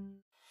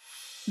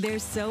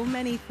 There's so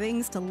many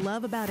things to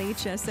love about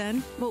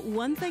HSN, but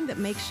one thing that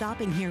makes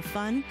shopping here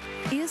fun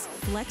is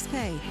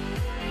FlexPay.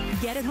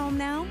 Get it home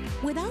now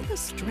without the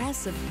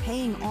stress of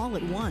paying all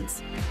at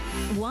once.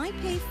 Why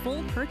pay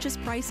full purchase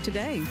price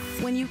today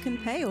when you can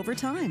pay over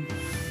time?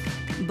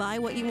 Buy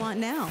what you want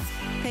now,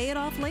 pay it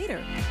off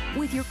later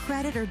with your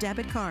credit or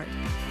debit card.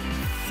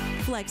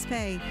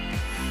 FlexPay.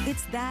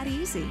 It's that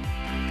easy.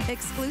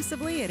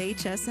 Exclusively at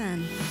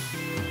HSN.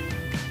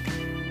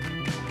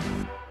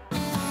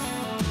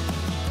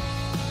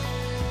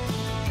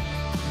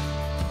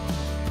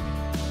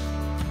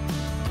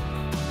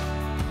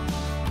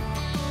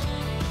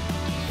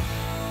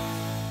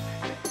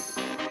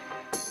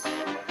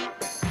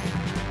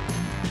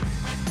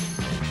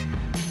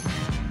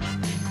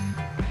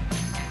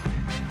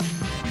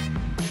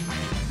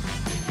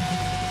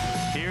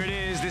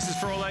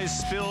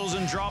 Spills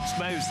and drops,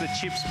 maybe it's the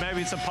chips,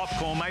 maybe it's the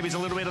popcorn, maybe it's a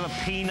little bit of the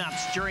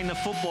peanuts during the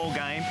football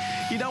game.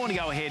 You don't want to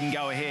go ahead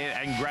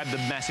and grab the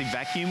massive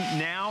vacuum.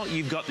 Now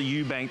you've got the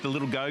Eubank, the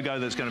little Go-Go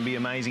that's going to be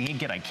amazing. Hey,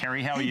 g'day,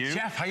 Kerry, how are you?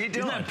 Jeff, how you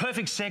doing? Isn't that a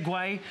perfect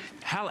segue?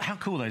 How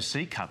cool are those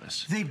seat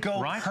covers? They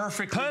go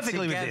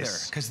perfectly together.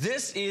 Because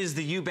this is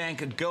the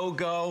Eubank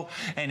Go-Go,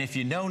 and if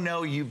you know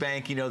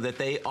Eubank, you know that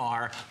they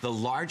are the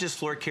largest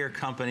floor care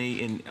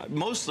company in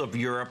most of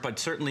Europe, but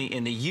certainly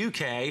in the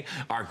UK,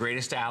 our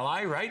greatest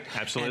ally, right?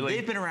 Absolutely. And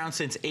they've been around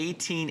since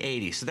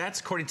 1880. So that's,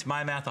 according to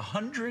my math,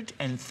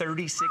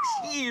 136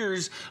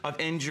 years of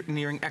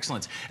engineering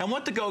excellence. And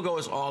what the Go-Go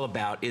is all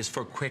about is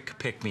for quick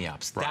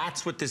pick-me-ups. Right.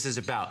 That's what this is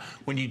about.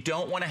 When you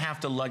don't want to have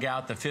to lug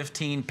out the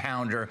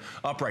 15-pounder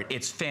upright.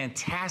 It's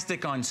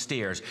fantastic on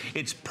stairs.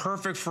 It's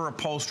perfect for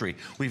upholstery.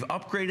 We've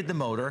upgraded the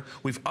motor.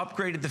 We've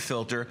upgraded the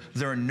filter.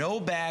 There are no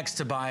bags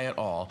to buy at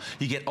all.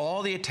 You get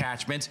all the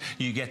attachments.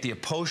 You get the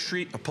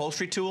upholstery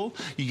tool.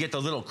 You get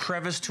the little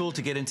crevice tool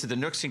to get into the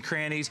nooks and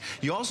crannies.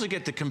 You also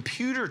get the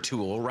computer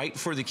tool, right,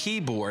 for the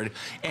keyboard.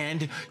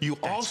 And you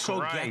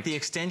also get the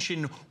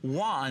extension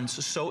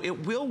wands, so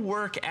it will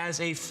work as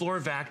a floor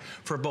vac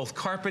for both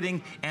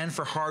carpeting and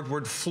for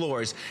hardwood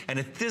floors. And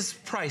at this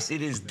price,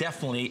 it is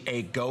definitely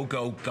a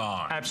go-go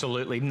gone.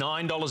 Absolutely.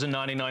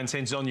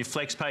 $9.99 on your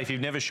FlexPay. If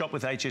you've never shopped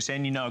with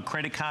HSN, you know a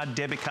credit card,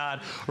 debit card,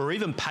 or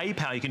even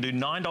PayPal, you can do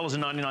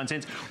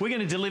 $9.99. We're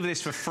going to deliver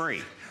this for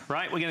free.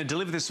 right? We're going to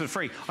deliver this for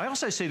free. I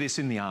also see this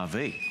in the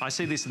RV. I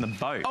see this in the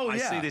boat. Oh, I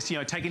yeah. see this, you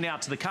know, taken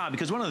out to the car,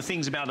 because one of the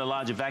things about a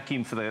larger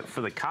vacuum for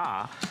the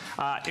car,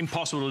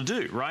 impossible to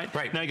do, right?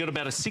 Right. Now you've got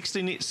about a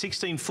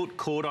 16-foot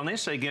cord on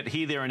this, so you get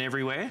here, there, and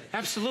everywhere.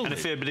 Absolutely. And a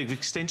fair bit of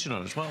extension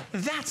on it as well.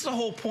 That's the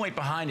whole point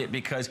behind it,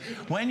 because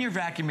when you're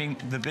vacuuming,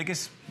 the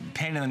biggest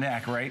pain in the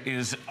neck, right,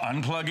 is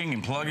unplugging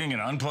and plugging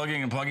and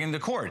unplugging and plugging the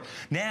cord.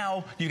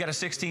 Now you've got a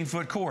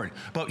 16-foot cord,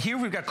 but here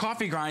we've got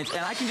coffee grinds,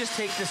 and I can just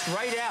take this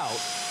right out.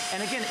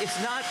 And again, it's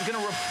not going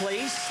to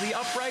replace the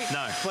upright,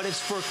 no, but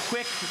it's for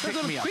quick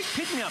pick-me-up. Quick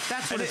pick-me-up.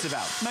 That's what it's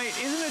about. Mate,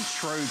 isn't it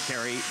true,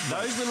 Kerry?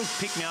 Those little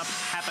pick-me-ups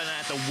happen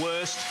at the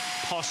worst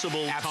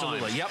possible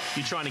Absolutely, times. yep.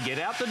 You're trying to get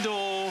out the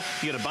door,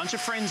 you got a bunch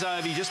of friends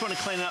over, you just want to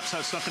clean it up so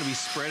it's not going to be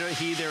spread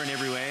here, there, and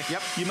everywhere.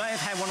 Yep. You may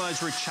have had one of those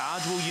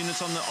rechargeable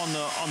units on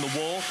the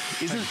wall.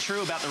 Isn't it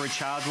true about the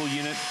rechargeable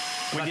unit?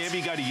 Whenever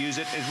you go to use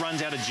it, it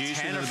runs out of juice.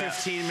 10 or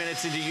 15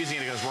 minutes into using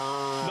it, it goes...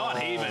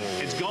 Not even.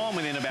 It's gone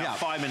within about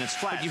 5 minutes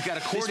flat. But you've got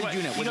a corded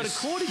unit. You've got a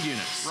corded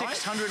unit, right?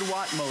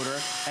 600-watt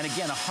motor, and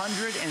again,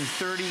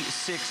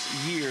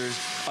 136 years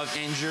of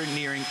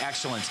engineering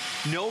excellence.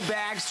 No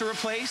bags to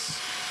replace.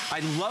 I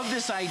love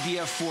this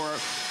idea for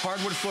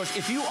hardwood floors.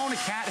 If you own a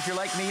cat, if you're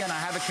like me and I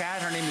have a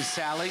cat, her name is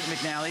Sally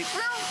McNally.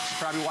 She's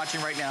probably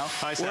watching right now.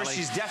 Hi, Sally. Or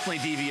she's definitely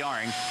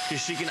DVRing,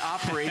 because she can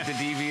operate the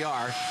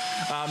DVR.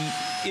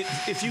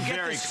 If you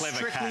get this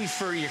strictly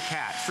for your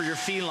cat, for your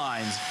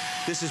felines,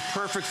 this is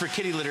perfect for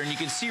kitty litter. And you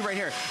can see right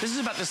here, this is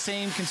about the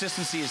same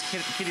consistency as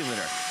kitty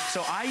litter.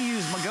 So I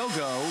use my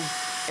Go-Go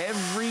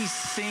every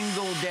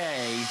single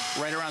day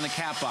right around the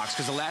cat box,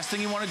 because the last thing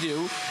you want to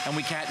do, and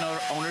we cat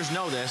owners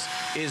know this,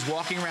 is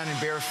walking around in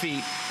bare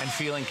feet and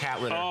feeling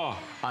cat litter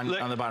on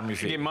the bottom of your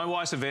feet. Yeah, my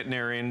wife's a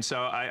veterinarian,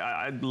 so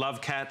I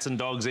love cats and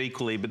dogs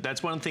equally, but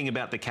that's one thing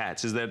about the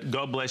cats, is that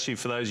God bless you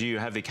for those of you who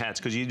have the cats,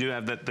 because you do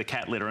have the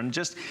cat litter, and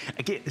just,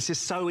 again, it's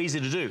just so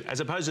easy to do, as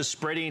opposed to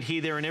spreading it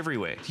here, there, and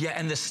everywhere. Yeah,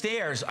 and the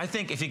stairs, I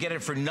think if you get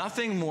it for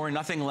nothing more,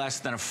 nothing less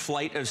than a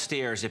flight of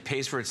stairs, it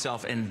pays for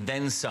itself and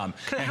then some.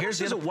 Now, here's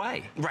the other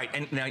way. Right,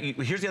 and now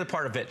here's the other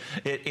part of it.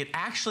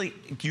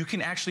 You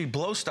can actually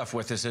blow stuff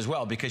with this as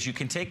well, because you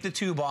can take the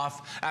tube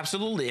off,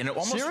 absolutely, and it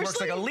almost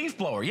works like a leaf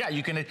blower. Yeah,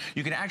 you can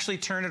actually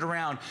turn it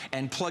around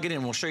and plug it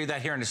in. We'll show you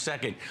that here in a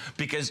second,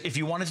 because if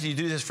you wanted to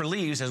do this for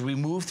leaves as we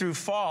move through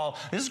fall,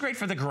 this is great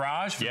for the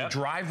garage, for the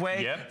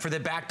driveway, for the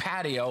back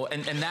patio,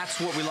 and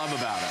that's what we love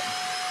about it.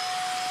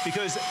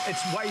 Because it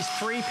weighs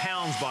 3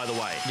 pounds, by the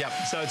way. Yep.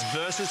 So it's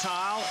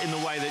versatile in the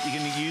way that you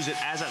can use it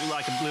as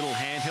like a little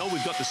handheld.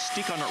 We've got the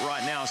stick on it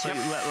right now, so it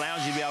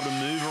allows you to be able to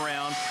move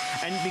around.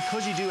 And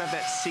because you do have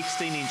that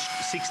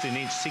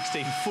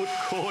 16-foot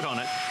cord on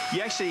it,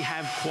 you actually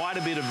have quite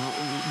a bit of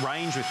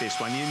range with this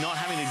one. You're not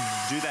having to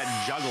do that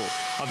juggle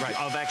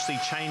of actually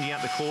changing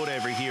out the cord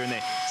every here and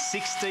there.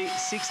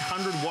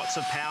 600 watts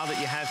of power that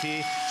you have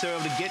here, so you're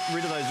able to get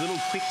rid of those little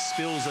quick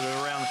spills that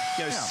are around.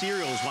 You know,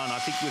 cereal is one, I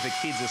think, with the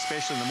kids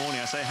especially in the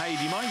morning. I say, hey,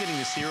 do you mind getting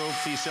the cereal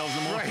for yourselves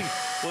in the morning?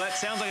 Well, that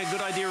sounds like a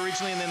good idea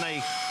originally, and then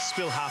they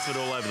spill half of it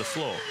all over the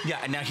floor. Yeah,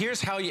 and now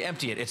here's how you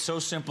empty it. It's so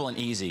simple and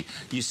easy.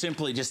 You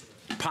simply just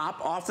pop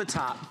off the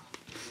top,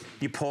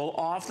 you pull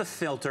off the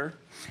filter,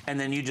 and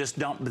then you just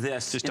dump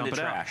this in the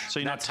trash. So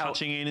you're not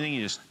touching anything,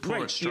 you just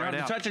pour it straight out. You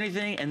don't have to touch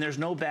anything, and there's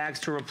no bags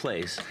to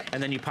replace.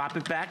 And then you pop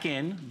it back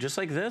in, just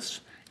like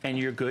this, and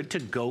you're good to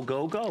go,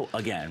 go, go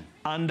again.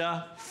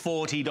 Under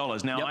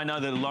 $40. Now, I know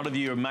that a lot of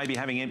you are maybe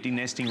having empty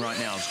nesting right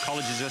now.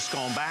 College has just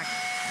gone back.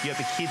 You have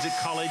the kids at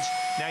college.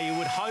 Now, you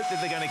would hope that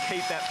they're going to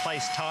keep that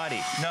place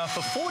tidy. No,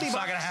 for 40 bucks. It's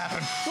not going to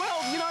happen.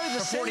 Well, you know,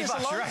 for 40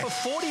 bucks, for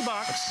 40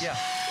 bucks. Yeah.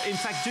 In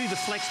fact, do the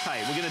flex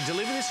pay. We're going to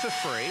deliver this for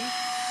free.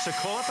 So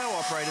call up our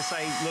operator,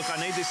 say, look, I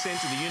need this sent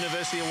to the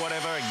university or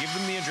whatever, give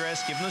them the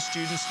address, give them the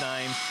student's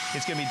name.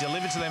 It's going to be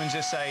delivered to them, and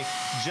just say,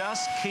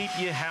 just keep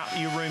your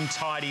room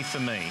tidy for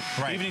me.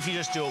 Right. Even if you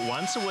just do it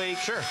once a week,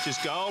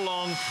 just go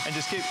along and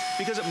just keep,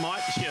 because it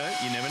might, you know,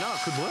 you never know, it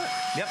could work.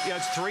 Yep. You know,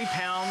 it's 3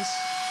 pounds,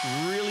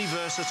 really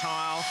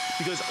versatile,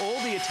 because all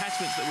the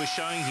attachments that we're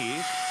showing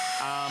here,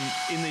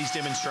 in these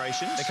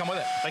demonstrations, they come with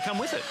it. They come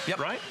with it,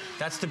 right?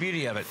 That's the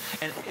beauty of it.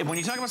 And when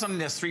you talk about something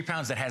that's 3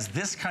 pounds that has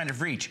this kind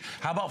of reach,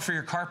 how about for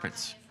your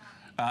carpets?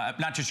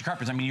 Not just your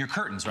carpets, I mean your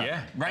curtains, right?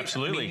 Yeah, right?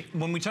 Absolutely. I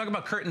mean, when we talk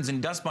about curtains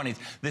and dust bunnies,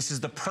 this is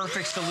the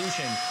perfect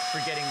solution for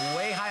getting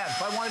way high up.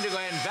 If I wanted to go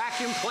ahead and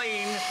vacuum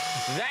clean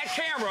that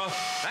camera,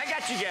 I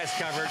got you guys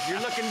covered.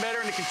 You're looking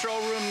better in the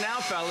control room now,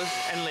 fellas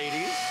and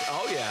ladies.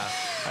 Oh, yeah.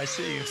 I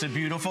see you. It's a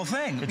beautiful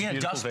thing.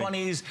 It's dust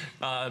bunnies,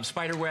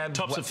 spider web.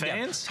 Tops of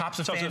fans. Tops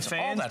of fans,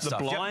 all that stuff.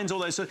 The blinds, all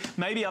those. So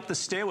maybe up the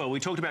stairwell. We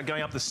talked about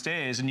going up the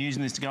stairs and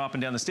using this to go up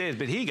and down the stairs.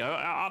 But here you go,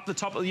 up the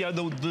top of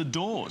the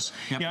doors.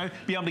 You know,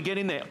 be able to get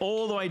in there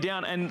all the way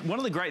down. And one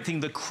of the great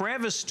things, the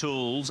crevice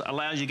tools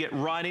allows you to get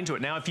right into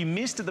it. Now, if you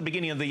missed at the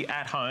beginning of the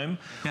At Home,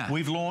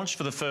 we've launched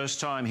for the first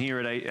time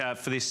here at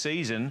for this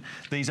season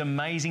these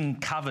amazing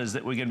covers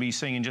that we're going to be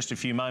seeing in just a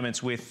few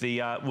moments with the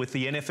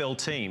NFL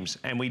teams.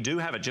 And we do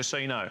have it, just so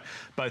you know,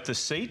 both the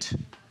seat,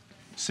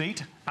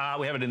 seat.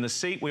 We have it in the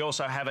seat. We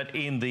also have it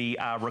in the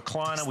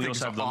recliner. We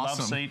also have the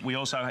love seat. We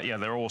also, yeah,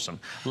 they're awesome.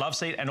 Love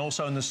seat, and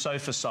also in the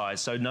sofa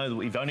size. So know that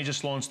we've only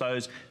just launched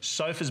those.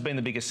 Sofa's been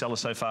the biggest seller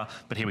so far,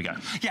 but here we go.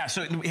 Yeah,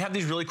 so we have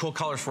these really cool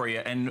colors for you,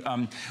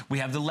 and we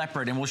have the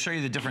leopard, and we'll show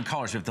you the different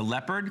colors. We have the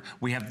leopard,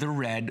 we have the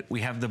red, we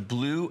have the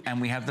blue,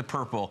 and we have the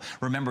purple.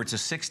 Remember, it's a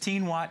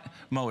 16-watt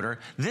motor.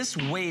 This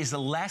weighs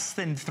less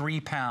than 3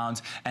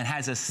 pounds and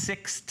has a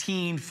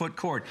 16-foot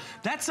cord.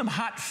 That's some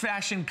hot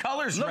fashion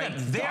colors right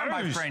there,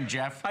 my friend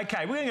Jeff.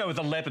 Okay, we're going to go with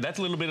the leopard. That's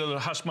a little bit of the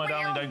hush my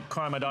darling, don't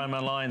cry my darling, my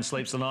lion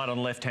sleeps the night on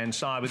the left-hand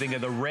side. We think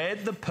of the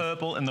red, the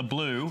purple, and the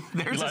blue.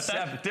 There's a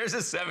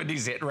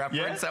 70s hit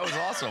reference. Yeah. That was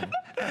awesome.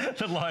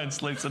 The lion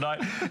sleeps the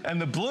night.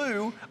 And the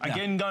blue,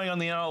 again, going on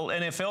the old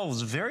NFL,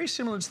 is very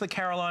similar to the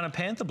Carolina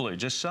Panther blue,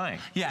 just saying.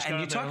 Yeah, just and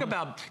you talk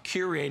about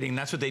curating.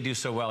 That's what they do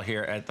so well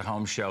here at the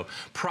Home Show.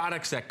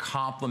 Products that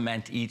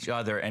complement each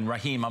other. And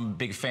Raheem, I'm a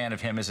big fan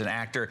of him as an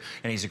actor,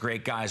 and he's a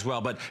great guy as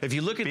well. But if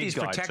you look at these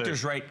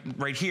protectors right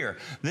here,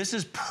 this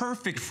is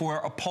perfect for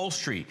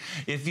upholstery.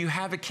 If you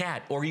have a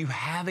cat or you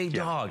have a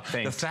dog,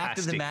 the fact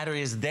of the matter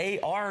is they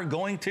are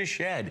going to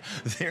shed.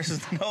 There's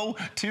no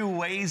two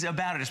ways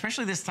about it.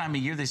 Especially this time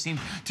of year, they seem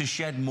to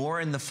shed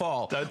more in the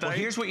fall. Well,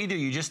 here's what you do.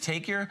 You just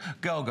take your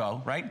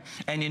Go-Go, right?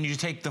 And then you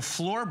take the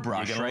floor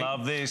brush, You're gonna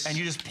love this. And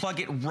you just plug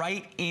it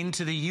right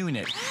into the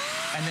unit.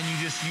 And then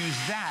you just use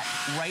that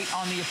right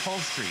on the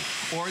upholstery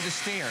or the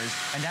stairs.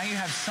 And now you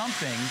have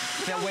something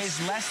that weighs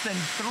less than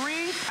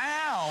 3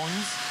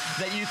 pounds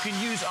that you can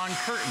use on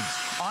curtains,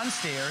 on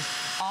stairs,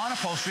 on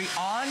upholstery,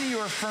 on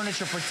your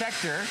furniture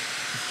protector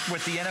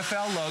with the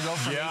NFL logo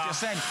from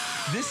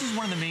HSN. This is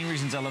one of the main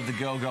reasons I love the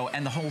Go-Go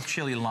and the whole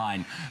Chili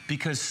line,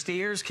 because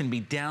stairs can be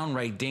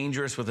downright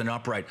dangerous with an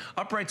upright.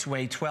 Uprights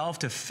weigh 12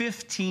 to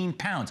 15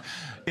 pounds.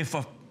 If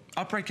a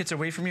upright gets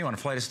away from you on a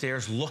flight of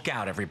stairs, look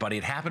out, everybody.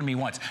 It happened to me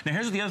once. Now,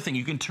 here's the other thing.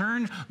 You can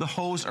turn the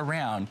hose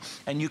around,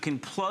 and you can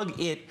plug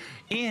it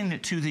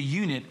into the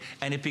unit,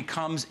 and it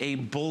becomes a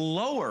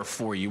blower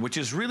for you, which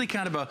is really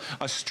kind of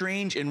a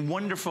strange and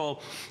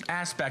wonderful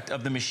aspect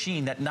of the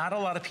machine that not a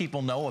lot of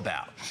people know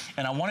about.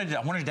 And I wanted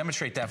to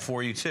demonstrate that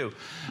for you, too,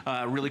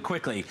 really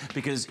quickly,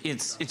 because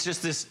it's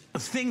just this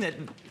thing that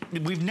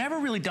we've never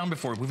really done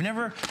before.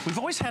 We've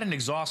always had an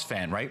exhaust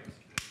fan, right?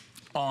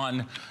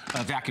 On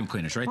vacuum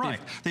cleaners, right?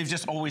 They've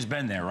just always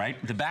been there, right?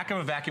 The back of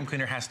a vacuum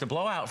cleaner has to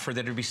blow out for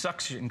there to be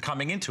suction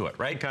coming into it,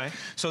 right? Okay.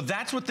 So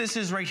that's what this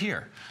is right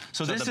here.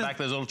 So this is the back,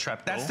 there's a little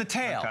trap. That's the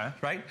tail,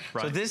 right?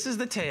 So this is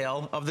the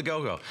tail of the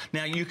Go-Go.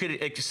 Now you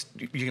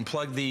can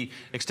plug the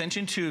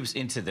extension tubes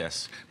into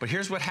this, but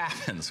here's what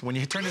happens when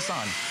you turn this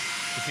on.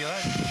 You feel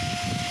that?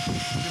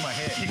 Do my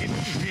head. You can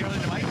feel it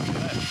in the mic?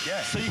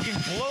 Yeah. So you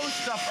can blow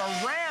stuff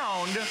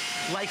around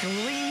like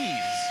leaves.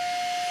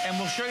 And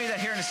we'll show you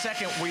that here in a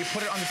second where you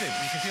put it on the tube.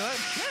 You can feel it?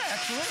 Yeah,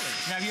 absolutely.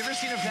 Now, have you ever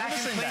seen a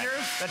vacuum cleaner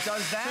that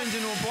does that? Turns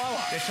into a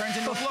blower. It turns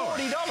into a blower. For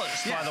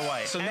 $40, by the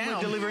way. So now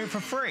we're delivering for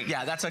free.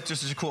 Yeah, that's like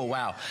just a cool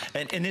wow.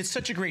 And it's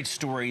such a great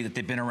story that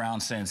they've been around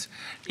since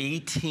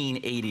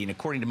 1880. And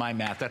according to my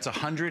math, that's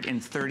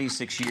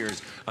 136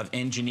 years of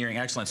engineering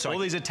excellence. So all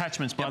these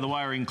attachments, by the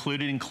way, are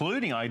included,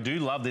 including, I do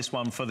love this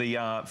one for the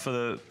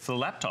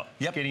laptop.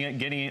 Yep.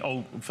 Getting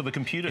it for the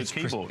computer,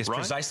 keyboard, It's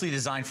precisely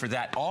designed for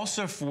that.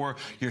 Also for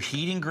your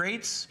heating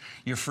grates,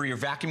 for your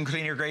vacuum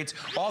cleaner grates,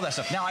 all that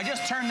stuff. Now, I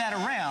just turned that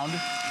around,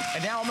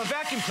 and now I'm a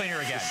vacuum cleaner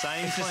again.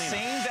 It's the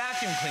same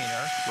vacuum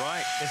cleaner.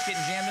 Right. It's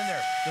getting jammed in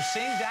there. The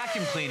same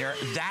vacuum cleaner,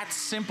 that's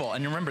simple.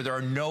 And remember, there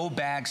are no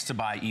bags to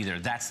buy either.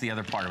 That's the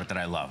other part of it that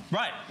I love.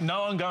 Right.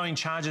 No ongoing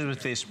charges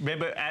with this.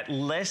 Remember, at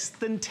less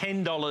than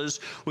 $10,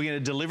 we're going to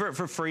deliver it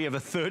for free of a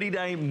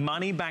 30-day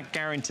money-back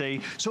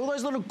guarantee. So all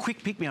those little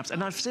quick pick-me-ups,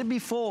 and I've said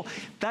before,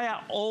 they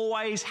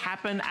always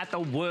happen at the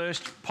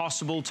worst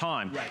possible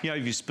time. Right. You know,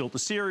 if you spilt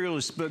the cereal,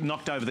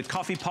 knocked over the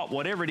coffee pot,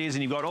 whatever it is,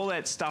 and you've got all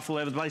that stuff all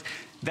over the place.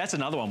 That's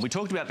another one. We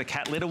talked about the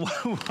cat litter.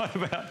 What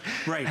about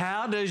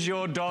how does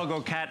your dog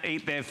or cat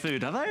eat their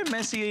food? Are they a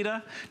messy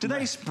eater? Do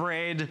they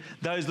spread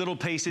those little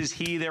pieces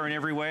here, there, and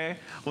everywhere?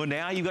 Well,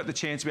 now you've got the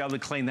chance to be able to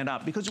clean that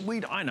up, because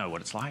I know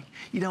what it's like.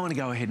 You don't want to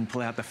go ahead and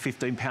pull out the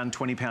 15-pound,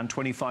 20-pound,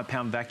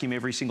 25-pound vacuum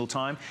every single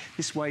time.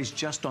 This weighs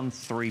just on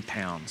 3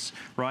 pounds,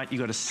 right?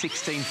 You've got a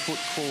 16-foot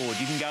cord.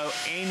 You can go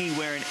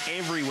anywhere and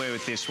everywhere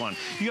with this one.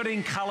 You got it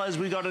in colors.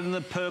 We got it in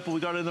the purple.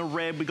 We got it in the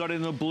red. We got it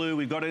in the blue.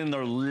 We got it in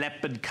the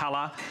leopard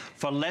color.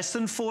 For less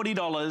than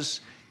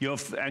 $40,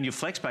 and your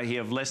FlexPay here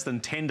of less than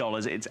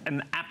 $10, it's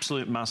an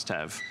absolute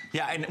must-have.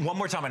 Yeah, and one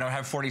more time, I don't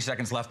have 40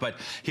 seconds left, but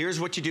here's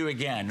what you do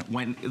again.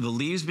 When the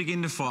leaves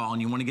begin to fall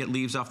and you want to get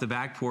leaves off the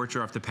back porch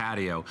or off the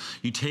patio,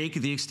 you take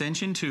the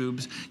extension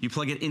tubes, you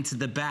plug it into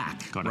the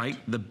back, right?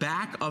 The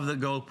back of the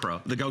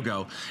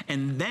Go-Go,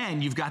 and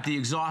then you've got the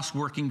exhaust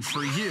working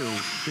for you.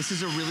 This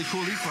is a really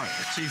cool leaf part.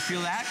 So you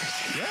feel that?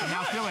 Yeah. So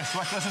now feel this.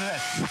 Listen to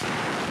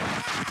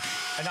this.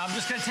 And I'm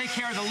just going to take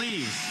care of the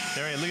leaves.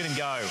 There he is. Look at him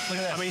go. Look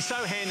at that. I mean,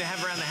 so handy to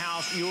have around the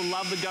house. You'll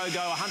love the Go-Go.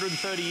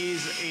 130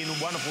 years in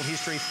wonderful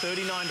history.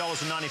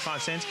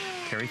 $39.95.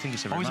 Kerry, thank you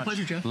so very much. Always a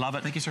pleasure, Jeff. Love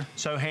it. Thank you, sir.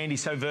 So handy,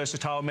 so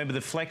versatile. Remember,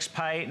 the Flex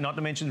Pay, not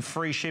to mention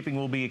free shipping,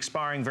 will be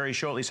expiring very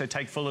shortly, so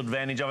take full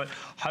advantage of it.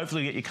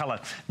 Hopefully get your colour.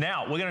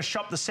 Now, we're going to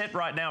shop the set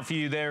right now for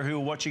you there who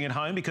are watching at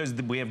home, because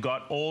we have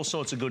got all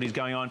sorts of goodies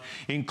going on,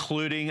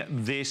 including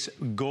this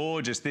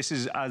gorgeous. This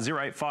is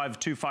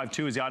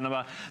 085252 is the item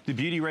number. The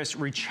Beauty Rest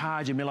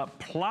Recharge Miller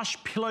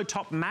Plush Pillow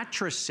Top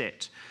Mattress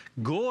Set.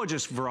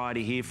 Gorgeous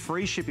variety here.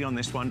 Free shipping on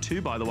this one too,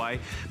 by the way.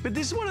 But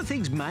this is one of the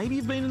things, maybe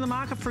you've been in the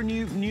market for a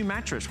new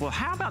mattress. Well,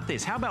 how about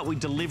this? How about we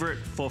deliver it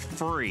for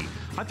free?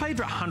 I paid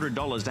for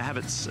 $100 to have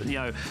it, you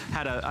know,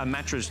 had a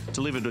mattress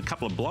delivered a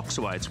couple of blocks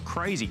away. It's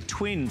crazy.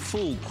 Twin,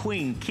 full,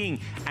 queen, king,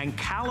 and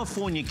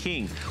California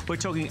king. We're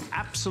talking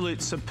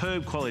absolute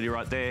superb quality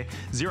right there.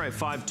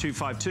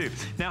 085252.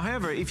 Now,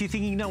 however, if you're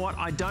thinking, you know what,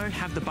 I don't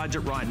have the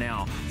budget right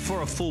now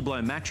for a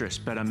full-blown mattress,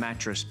 but a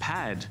mattress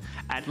pad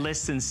at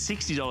less than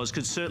 $60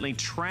 could certainly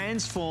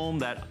transform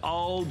that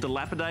old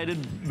dilapidated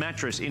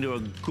mattress into a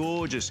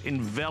gorgeous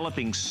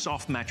enveloping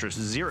soft mattress.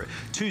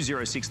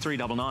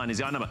 206399 is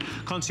our number.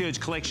 Concierge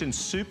Collection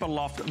Super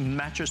Loft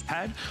Mattress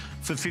Pad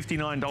for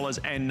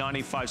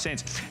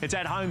 $59.95. It's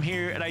at home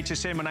here at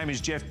HSN. My name is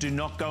Jeff. Do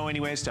not go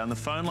anywhere. Stay on the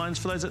phone lines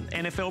for those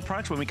NFL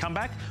products. When we come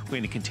back, we're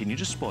going to continue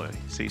to spoil you.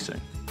 See you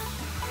soon.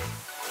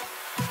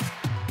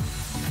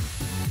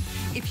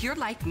 If you're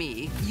like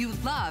me, you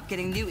love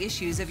getting new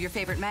issues of your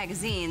favorite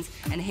magazines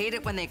and hate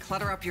it when they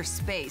clutter up your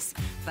space.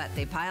 But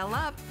they pile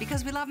up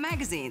because we love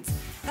magazines.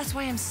 That's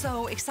why I'm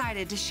so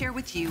excited to share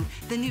with you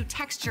the new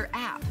Texture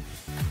app.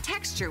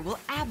 Texture will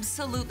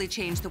absolutely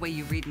change the way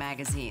you read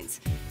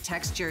magazines.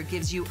 Texture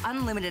gives you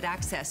unlimited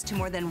access to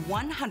more than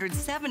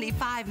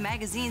 175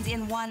 magazines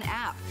in one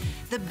app.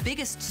 The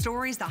biggest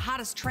stories, the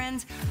hottest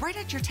trends, right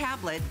at your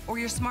tablet or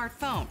your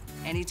smartphone,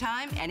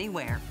 anytime,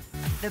 anywhere.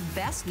 The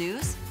best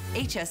news?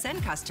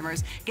 HSN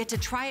customers get to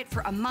try it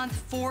for a month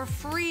for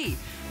free.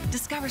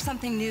 Discover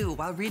something new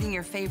while reading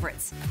your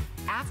favorites.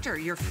 After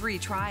your free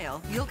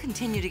trial, you'll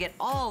continue to get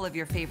all of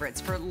your favorites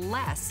for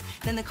less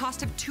than the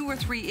cost of 2 or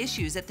 3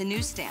 issues at the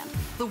newsstand.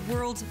 The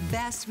world's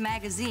best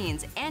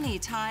magazines,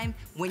 anytime,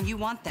 when you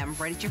want them,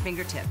 right at your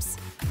fingertips.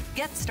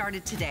 Get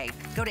started today.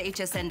 Go to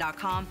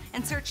hsn.com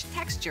and search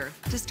Texture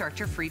to start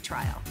your free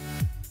trial.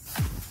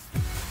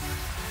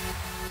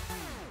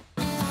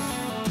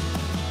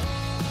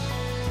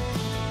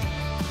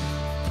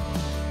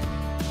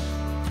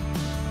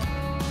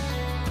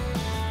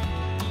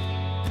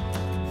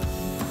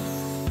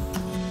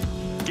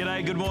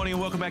 G'day, good morning,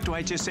 and welcome back to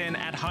HSN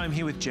at home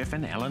here with Jeff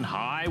and Ellen.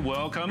 Hi,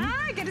 welcome.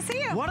 Hi, good to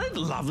see you. What a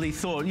lovely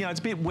thought. You know, it's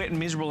a bit wet and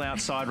miserable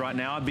outside right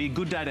now. It'd be a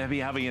good day to be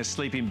having a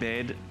sleep in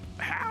bed.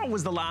 How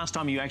was the last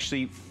time you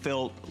actually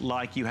felt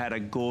like you had a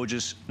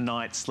gorgeous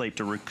night's sleep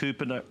to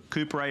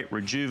recuperate,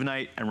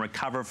 rejuvenate, and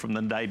recover from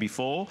the day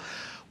before?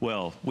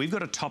 Well, we've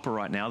got a topper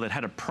right now that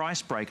had a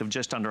price break of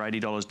just under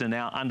 $80 to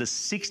now under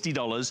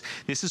 $60.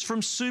 This is from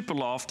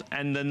Superloft,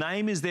 and the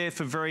name is there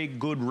for very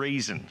good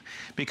reason,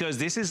 because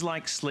this is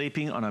like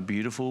sleeping on a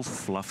beautiful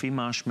fluffy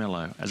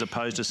marshmallow, as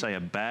opposed to, say, a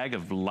bag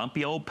of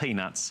lumpy old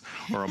peanuts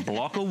or a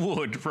block of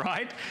wood,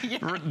 right?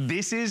 Yeah.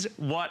 This is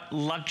what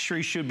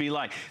luxury should be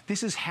like.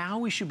 This is how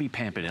we should be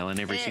pampered, Ellen,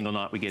 every single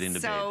night we get into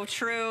bed. So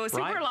true.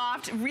 Right?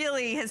 Superloft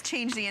really has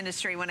changed the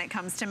industry when it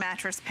comes to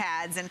mattress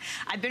pads, and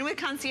I've been with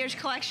Concierge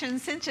Collection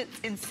since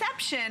its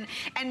inception,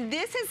 and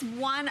this is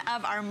one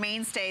of our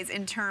mainstays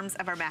in terms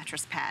of our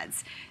mattress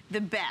pads. The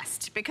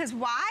best, because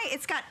why?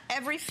 It's got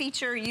every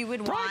feature you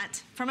would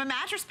want from a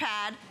mattress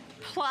pad,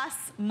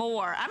 plus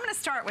more. I'm going to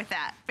start with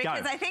that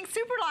because I think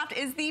Superloft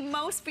is the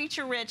most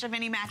feature-rich of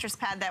any mattress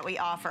pad that we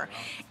offer.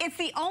 It's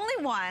the only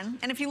one,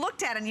 and if you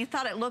looked at it and you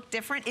thought it looked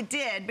different, it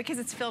did, because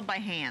it's filled by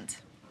hand.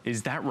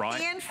 Is that right?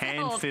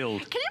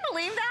 Hand-filled. Can you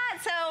believe that?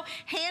 So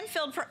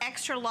hand-filled for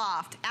extra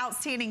loft,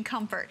 outstanding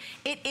comfort.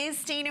 It is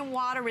stain and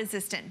water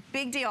resistant.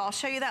 Big deal. I'll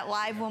show you that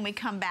live when we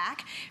come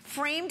back.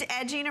 Framed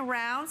edging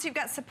around, so you've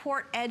got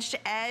support edge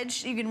to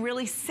edge. You can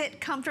really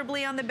sit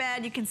comfortably on the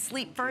bed. You can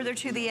sleep further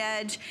to the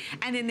edge.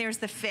 And then there's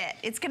the fit.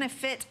 It's going to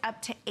fit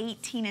up to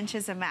 18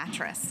 inches of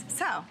mattress.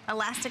 So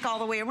elastic all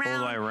the way around. All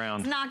the way around.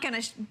 It's not going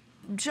to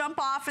jump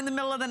off in the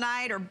middle of the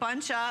night or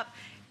bunch up.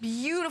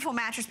 Beautiful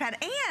mattress pad,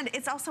 and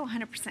it's also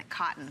 100%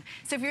 cotton.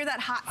 So if you're that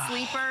hot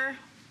sleeper,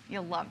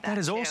 you'll love that. That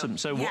is too. awesome.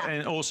 So,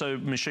 and also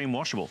machine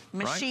washable,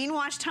 Machine right?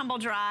 wash, tumble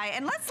dry.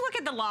 And let's look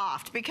at the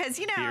loft, because,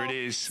 you know, here it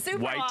is.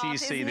 Wait till you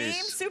see this.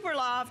 It's named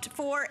Superloft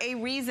for a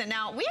reason.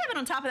 Now, we have it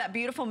on top of that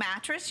beautiful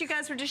mattress you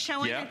guys were just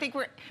showing. I think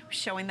we're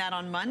showing that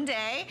on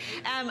Monday.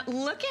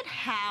 Look at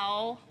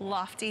how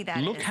lofty that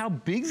is. Look how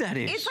big that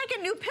is. It's like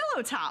a new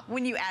pillow top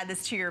when you add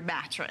this to your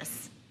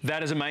mattress.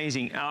 That is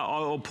amazing.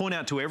 I'll point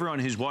out to everyone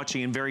who's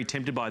watching and very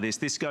tempted by this.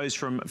 This goes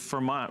from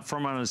what I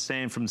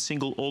understand, from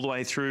single all the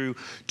way through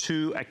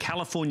to a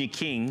California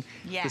King,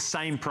 the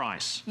same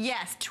price.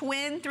 Yes,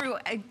 twin through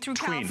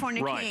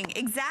California King.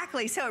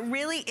 Exactly. So it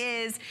really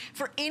is,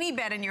 for any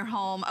bed in your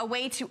home, a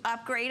way to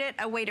upgrade it,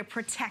 a way to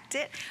protect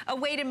it, a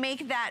way to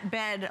make that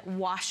bed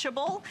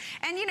washable.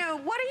 And you know,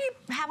 what do you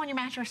have on your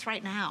mattress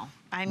right now?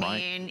 I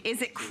mean,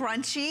 is it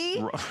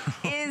crunchy?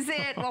 Is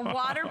it a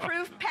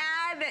waterproof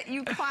pad that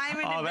you climb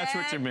into bed? Oh, that's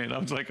what you mean. I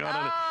was like,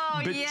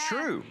 I don't know. But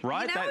true,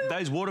 right? You know,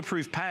 those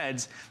waterproof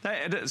pads,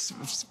 it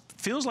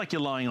feels like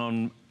you're lying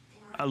on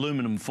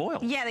aluminum foil.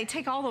 Yeah, they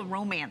take all the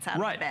romance out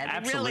of the bed.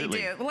 Absolutely.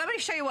 They really do. Let me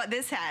show you what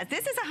this has.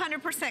 This is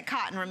 100%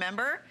 cotton,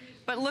 remember?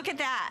 But look at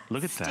that.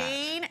 Look at that.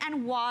 Stain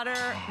and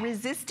water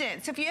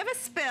resistant. So if you have a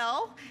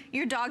spill,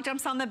 your dog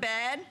jumps on the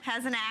bed,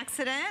 has an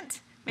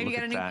accident, maybe you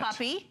got a new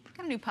puppy.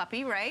 Got a new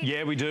puppy, right?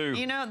 Yeah, we do.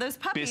 You know, those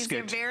puppies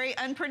are very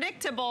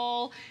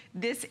unpredictable.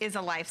 This is a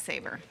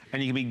lifesaver.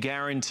 And you can be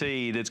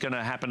guaranteed it's going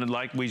to happen,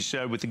 like we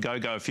showed with the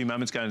Go-Go a few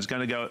moments ago, it's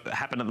going to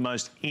happen at the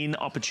most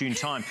inopportune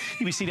time.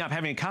 You'll be sitting up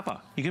having a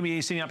cuppa. You're going to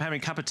be sitting up having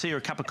a cup of tea or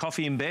a cup of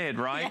coffee in bed,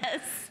 right?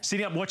 Yes.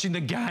 Sitting up watching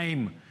the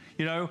game,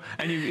 you know,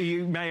 and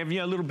you may have, you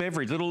know, a little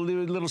beverage,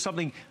 little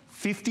something.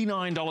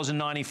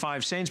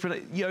 $59.95,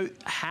 but you know,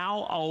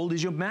 how old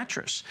is your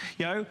mattress?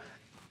 You know,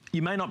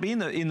 you may not be in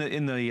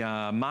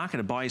the market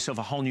to buy yourself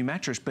a whole new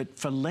mattress, but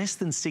for less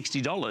than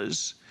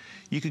 $60,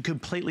 you could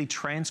completely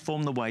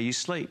transform the way you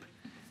sleep.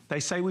 They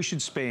say we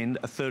should spend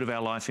a third of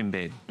our life in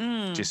bed.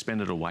 Do you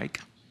spend it awake?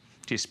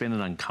 Do you spend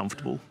it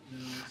uncomfortable?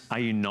 Are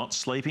you not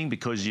sleeping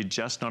because you're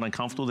just not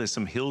uncomfortable? There's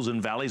some hills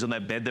and valleys on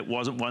that bed that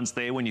wasn't once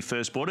there when you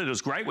first bought it. It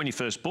was great when you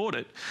first bought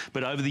it,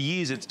 but over the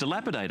years it's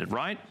dilapidated,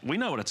 right? We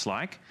know what it's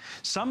like.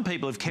 Some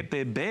people have kept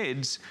their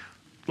beds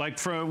like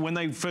from when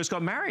they first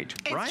got married,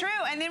 right? It's true.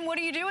 And then what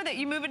do you do with it?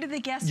 You move it to the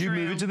guest room.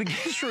 You move it to the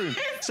guest room.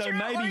 So true.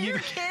 Maybe or your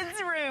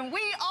kids' room.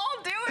 We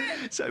all do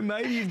it. So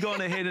maybe you've gone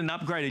ahead and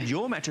upgraded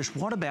your mattress.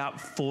 What about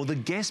for the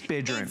guest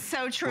bedroom? It's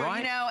so true.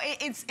 Right?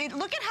 You know,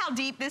 look at how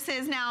deep this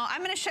is now.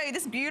 I'm going to show you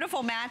this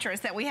beautiful mattress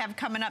that we have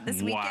coming up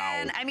this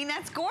weekend. I mean,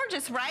 that's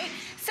gorgeous, right?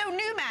 So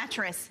new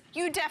mattress.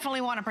 You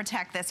definitely want to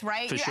protect this,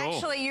 right? For sure.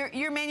 Actually,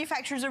 your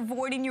manufacturers are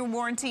voiding your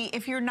warranty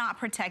if you're not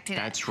protecting it.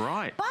 That's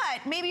right.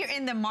 But maybe you're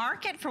in the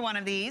market for one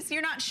of these.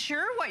 You're not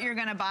sure what you're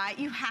going to buy.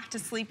 You have to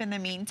sleep in the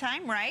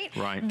meantime, right?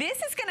 Right.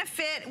 This is going to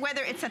fit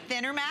whether it's a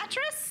thinner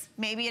mattress,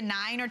 maybe a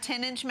 9 or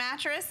 10 inch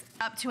mattress,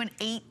 up to an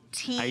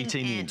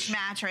 18-inch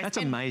mattress. That's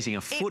amazing.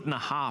 A foot and a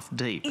half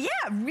deep. Yeah,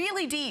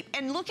 really deep.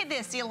 And look at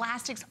this, the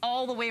elastic's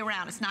all the way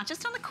around. It's not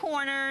just on the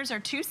corners or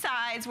two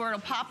sides where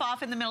it'll pop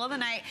off in the middle of the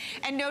night.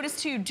 And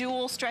notice too,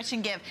 dual stretch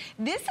and give.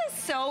 This is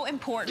so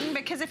important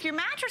because if your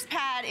mattress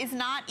pad is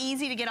not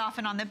easy to get off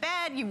and on the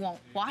bed, you won't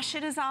wash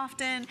it as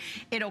often.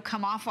 It'll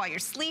come off while you're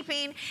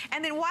sleeping.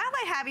 And then while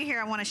I have you here,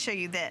 I want to show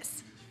you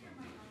this.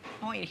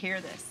 I want you to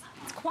hear this.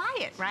 It's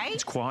quiet, right?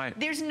 It's quiet.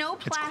 There's no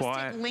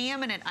plastic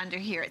laminate under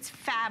here. It's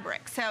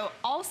fabric. So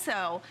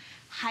also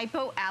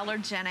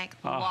hypoallergenic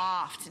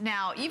loft.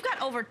 Now, you've got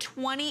over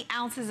 20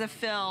 ounces of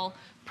fill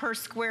per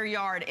square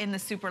yard in the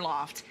Super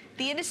Loft.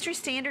 The industry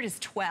standard is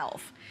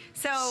 12.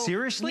 So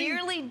seriously?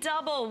 Nearly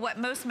double what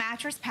most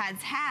mattress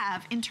pads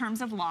have in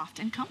terms of loft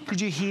and comfort.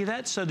 Did you hear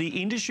that? So the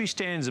industry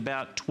stands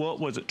about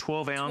 12, was it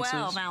 12 ounces?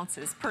 12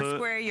 ounces per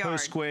square yard. Per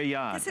square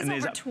yard. This is and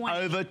over there's 20.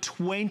 Over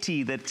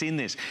 20 that's in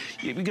this.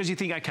 Because you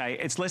think, okay,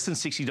 it's less than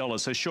 $60,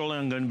 so surely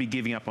I'm going to be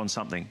giving up on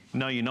something.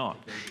 No, you're not.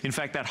 In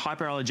fact, that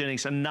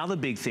hyperallergenic's another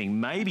big thing.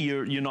 Maybe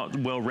you're not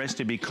well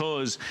rested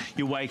because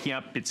you're waking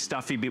up a bit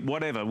stuffy, bit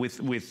whatever,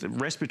 with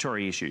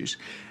respiratory issues.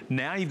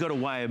 Now you've got a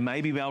way of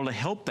maybe be able to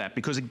help that,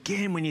 because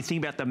again, when you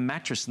think about the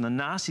mattress and the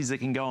nasties that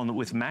can go on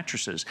with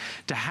mattresses,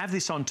 to have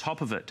this on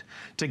top of it,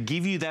 to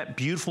give you that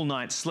beautiful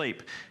night's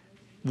sleep,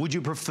 would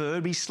you prefer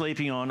to be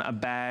sleeping on a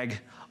bag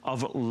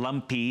of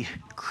lumpy,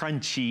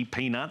 crunchy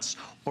peanuts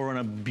or on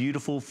a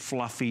beautiful,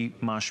 fluffy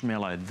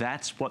marshmallow?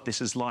 That's what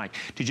this is like.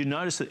 Did you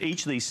notice that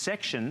each of these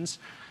sections,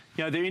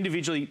 you know, they're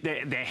individually,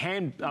 they're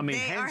hand stuffed.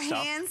 They are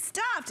hand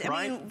stuffed.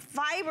 Right? I mean,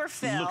 fiber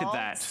fill. Look at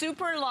that.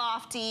 Super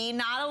lofty,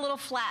 not a little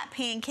flat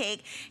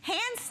pancake. Hand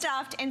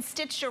stuffed and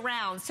stitched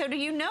around. So do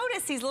you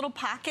notice these little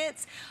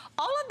pockets?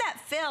 All of that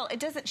fill, it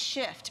doesn't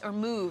shift or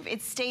move.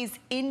 It stays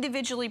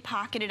individually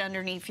pocketed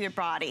underneath your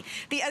body.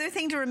 The other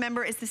thing to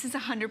remember is this is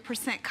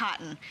 100%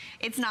 cotton.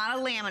 It's not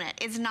a laminate.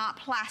 It's not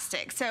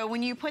plastic. So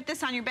when you put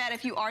this on your bed,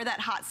 if you are that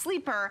hot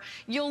sleeper,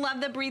 you'll love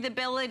the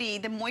breathability,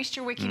 the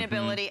moisture wicking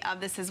ability of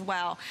this as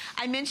well.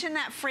 I mentioned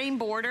that frame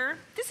border.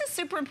 This is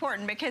super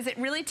important because it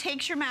really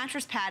takes your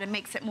mattress pad and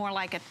makes it more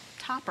like a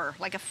topper,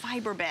 like a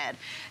fiber bed.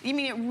 I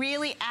mean, it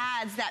really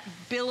adds that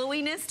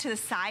billowiness to the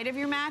side of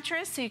your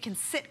mattress so you can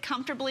sit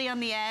comfortably on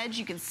the edge,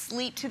 you can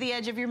sleep to the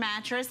edge of your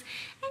mattress,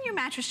 and your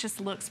mattress just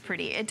looks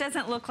pretty. It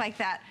doesn't look like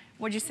that,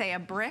 what'd you say, a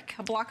brick?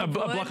 A block of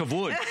wood? A block of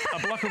wood. A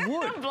block of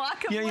wood. A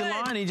block of wood. You're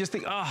lying and you just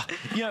think, oh,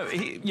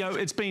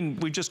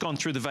 we've just gone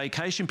through the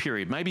vacation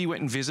period. Maybe you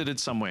went and visited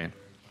somewhere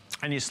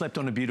and you slept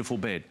on a beautiful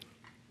bed,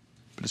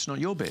 but it's not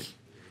your bed.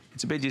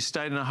 It's a bed you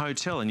stayed in a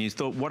hotel and you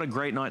thought, what a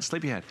great night's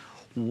sleep you had.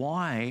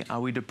 Why are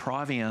we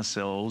depriving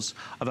ourselves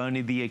of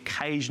only the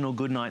occasional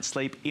good night's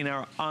sleep in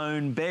our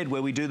own bed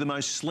where we do the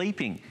most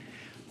sleeping?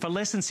 For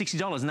less than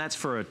 $60, and that's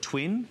for a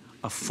twin,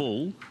 a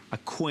full, a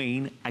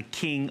queen, a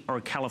king, or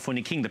a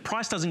California king. The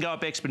price doesn't go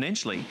up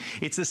exponentially.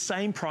 It's the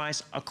same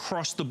price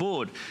across the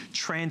board,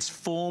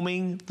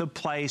 transforming the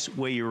place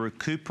where you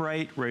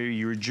recuperate, where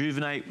you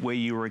rejuvenate, where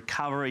you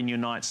recover in your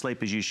night's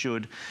sleep as you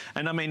should.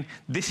 And I mean,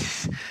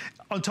 this,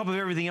 on top of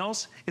everything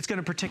else, it's going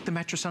to protect the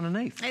mattress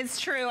underneath. It's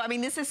true. I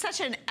mean, this is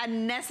such a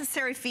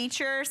necessary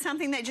feature,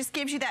 something that just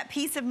gives you that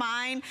peace of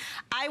mind.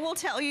 I will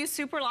tell you,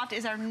 Superloft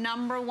is our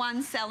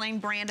 #1 selling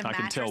brand of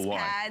mattress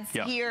pads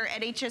here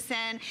at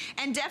HSN,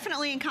 and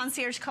definitely in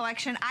Concierge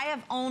Collection. I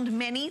have owned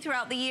many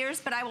throughout the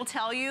years, but I will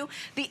tell you,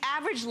 the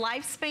average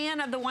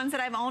lifespan of the ones that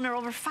I've owned are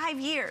over 5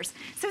 years.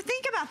 So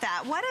think about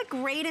that. What a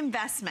great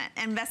investment.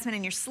 Investment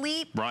in your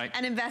sleep,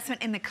 an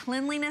investment in the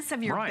cleanliness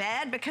of your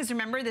bed, because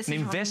remember, this is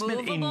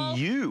investment removable in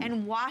you.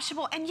 and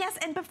washable. And yes,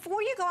 and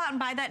before you go out and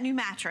buy that new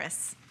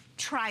mattress,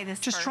 try this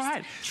Just first. try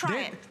it.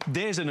 Try it.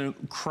 There's a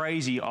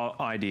crazy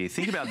idea.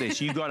 Think about this.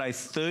 You've got a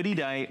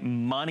 30-day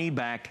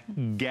money-back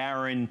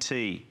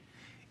guarantee.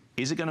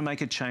 Is it going to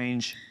make a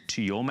change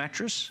to your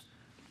mattress?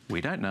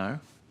 We don't know,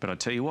 but I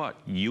tell you what,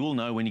 you will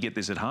know when you get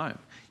this at home.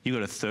 You've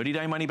got a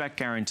 30-day money-back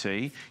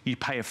guarantee. You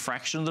pay a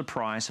fraction of the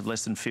price of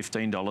less than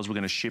 $15. We're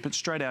going to ship it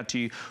straight out to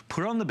you,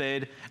 put it on the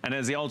bed, and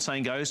as the old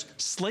saying goes,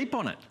 sleep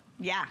on it.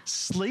 Yeah.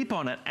 Sleep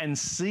on it and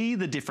see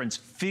the difference,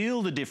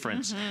 feel the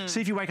difference.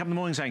 See if you wake up in the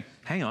morning saying,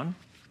 hang on,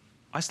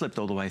 I slept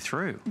all the way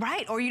through.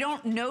 Right, or you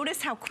don't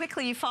notice how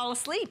quickly you fall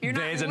asleep. You're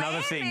not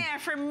laying there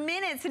for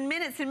minutes and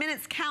minutes and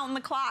minutes counting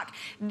the clock.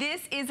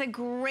 This is a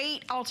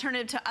great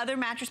alternative to other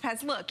mattress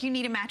pads. Look, you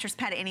need a mattress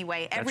pad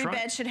anyway. Every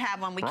bed should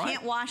have one. We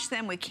can't wash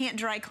them. We can't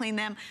dry clean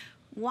them.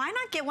 Why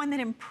not get one that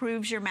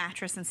improves your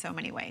mattress in so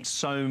many ways?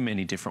 So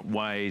many different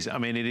ways. I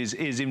mean, it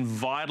is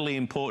vitally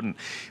important.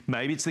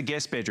 Maybe it's the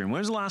guest bedroom. When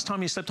was the last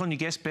time you slept on your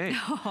guest bed?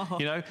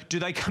 You know, do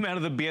they come out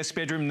of the guest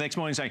bedroom the next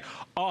morning saying,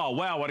 oh,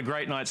 wow, what a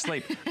great night's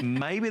sleep?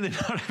 Maybe they're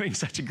not having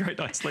such a great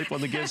night's sleep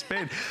on the guest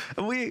bed.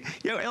 And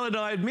Ellen and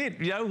I admit,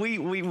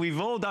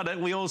 we've all done it.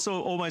 We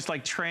also almost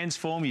like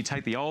transform. You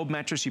take the old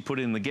mattress, you put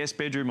it in the guest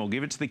bedroom or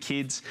give it to the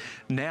kids.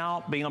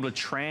 Now being able to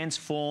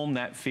transform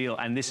that feel,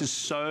 and this is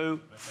so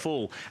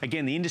full.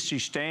 Again, the industry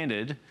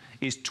standard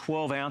is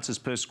 12 ounces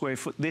per square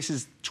foot. This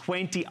is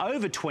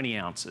over 20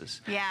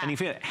 ounces. Yeah. And you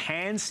feel it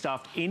hand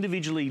stuffed,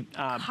 individually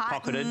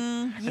pocketed.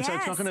 And so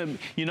it's not gonna,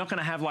 you're not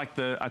gonna have like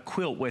a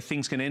quilt where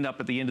things can end up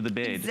at the end of the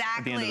bed.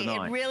 At the end of the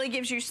night. It really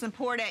gives you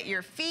support at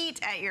your feet,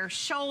 at your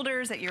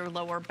shoulders, at your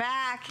lower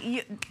back.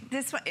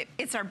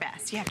 It's our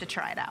best. You have to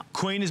try it out.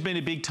 Queen has been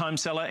a big time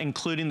seller,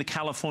 including the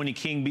California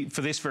King,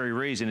 for this very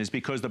reason, is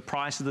because the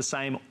price is the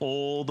same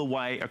all the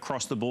way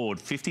across the board.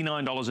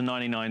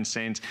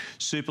 $59.99.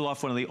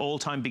 Superloft, one of the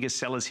all-time biggest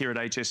sellers here at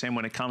HSN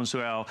when it comes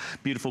to our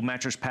beautiful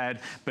mattress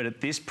pad. But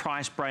at this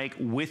price break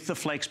with the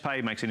flex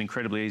pay makes it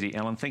incredibly easy.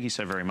 Ellen, thank you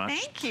so very much.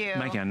 Thank you.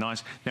 Making it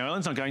nice. Now,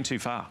 Ellen's not going too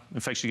far. In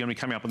fact, she's going to be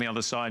coming up on the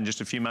other side in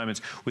just a few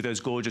moments with those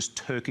gorgeous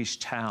Turkish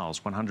towels,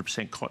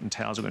 100% cotton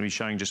towels we're going to be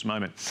showing in just a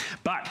moment.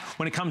 But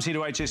when it comes here to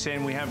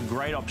HSN, we have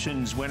great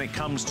options when it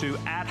comes to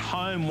At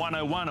Home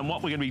 101. And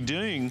what we're going to be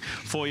doing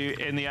for you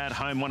in the At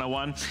Home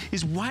 101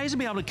 is ways to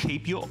be able to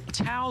keep your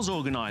towels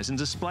organised and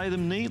display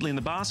them neatly in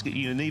the basket.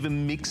 You can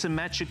even mix and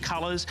match your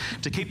colours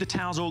to keep the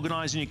towels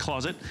organised in your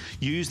closet.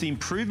 Use the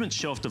improvement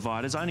shelf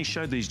dividers. I only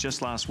showed these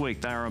just last week.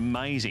 They are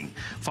amazing.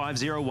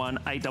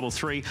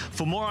 501-833.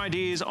 For more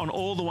ideas on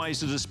all the ways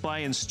to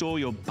display and store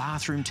your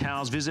bathroom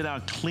towels, visit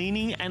our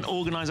cleaning and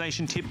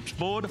organisation tips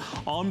board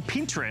on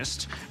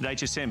Pinterest at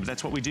HSN. But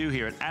that's what we do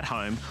here at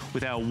Home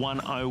with our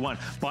 101.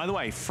 By the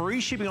way,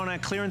 free shipping on our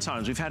clearance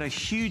items. We've had a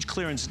huge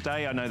clearance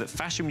day. I know that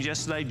fashion was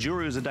yesterday,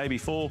 jewelry was the day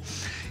before.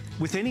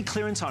 With any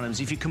clearance items,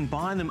 if you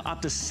combine them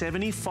up to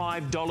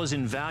 $75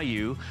 in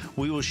value,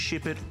 we will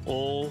ship it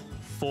all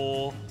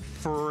for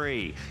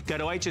free. Go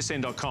to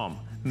hsn.com.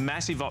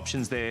 Massive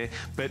options there,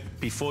 but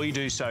before you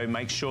do so,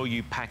 make sure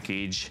you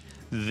package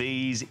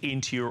these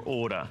into your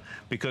order,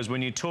 because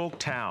when you talk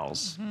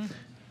towels,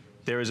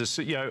 there is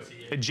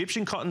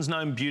Egyptian cotton's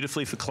known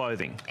beautifully for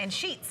clothing. And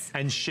sheets.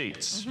 And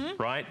sheets,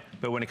 right?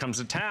 But when it comes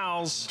to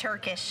towels...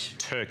 Turkish.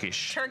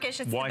 Turkish. Turkish,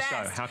 it's Why the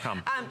best. so? How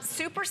come?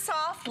 Super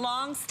soft,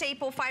 long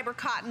staple fiber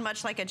cotton,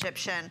 much like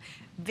Egyptian.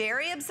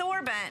 Very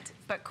absorbent,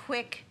 but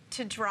quick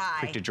to dry.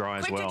 Quick to dry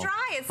as well. Quick to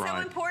dry. It's so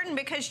important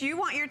because you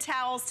want your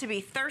towels to be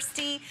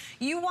thirsty.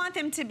 You want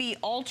them to be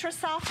ultra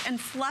soft and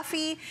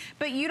fluffy,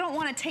 but you don't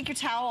want to take your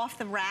towel off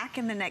the rack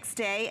in the next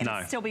day and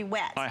it still be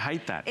wet. I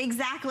hate that.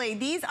 Exactly.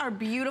 These are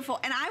beautiful.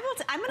 And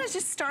I'm going to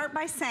just start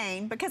by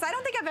saying, because I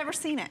don't think I've ever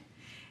seen it,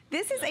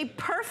 this is a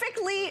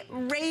perfectly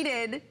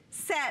rated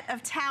set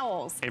of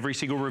towels. Every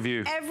single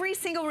review. Every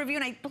single review.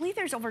 And I believe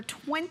there's over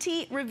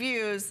 20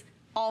 reviews,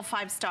 all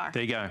 5-star.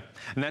 There you go.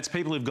 And that's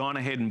people who've gone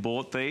ahead and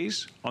bought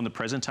these on the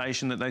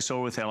presentation that they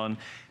saw with Ellen,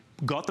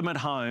 got them at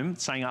home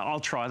saying, I'll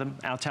try them.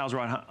 Our towels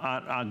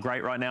are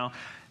great right now.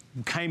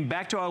 came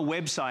back to our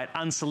website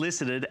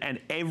unsolicited, and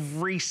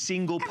every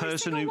single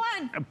person who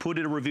put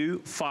in a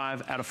review,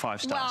 5 out of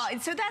 5 stars.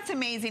 Well, so that's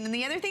amazing. And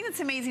the other thing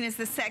that's amazing is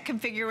the set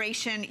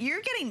configuration.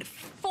 You're getting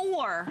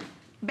 4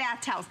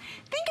 bath towels.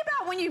 Think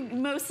about when you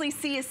mostly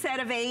see a set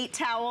of 8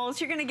 towels,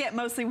 you're gonna get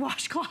mostly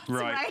washcloths,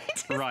 right?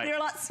 Right. They're a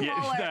lot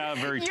smaller. Yeah,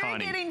 they are very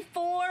tiny. You're getting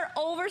 4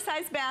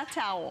 oversized bath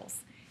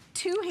towels.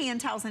 2 hand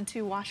towels and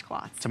 2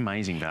 washcloths. It's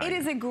amazing value. It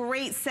is a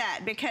great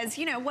set because,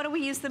 you know, what do we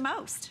use the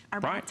most?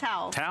 Our bath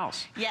towels.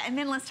 Towels. Yeah, and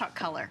then let's talk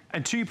color.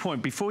 And to your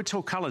point, before we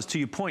talk colors, to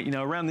your point, you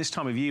know, around this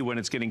time of year when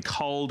it's getting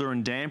colder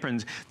and damper,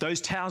 and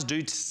those towels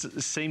do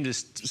seem to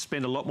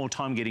spend a lot more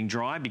time getting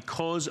dry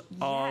because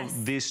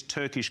of this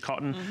Turkish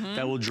cotton.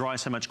 They will dry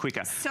so much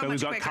quicker. But we've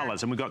got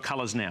colors, and we've got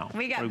colors now.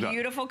 We got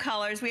beautiful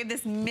colors. We have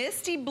this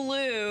misty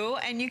blue,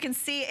 and you can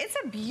see it's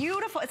a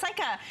beautiful, it's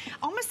like a,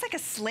 almost like a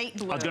slate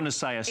blue. I was going to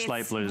say a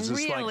slate blue. It's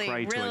really,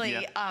 like gray really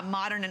to it.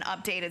 modern and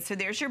updated. So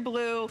there's your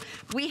blue.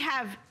 We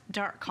have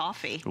dark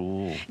coffee.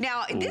 Ooh.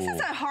 Now, this is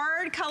a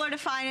hard color to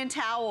find in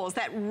towels,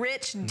 that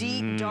rich,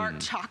 deep, dark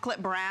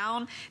chocolate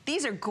brown.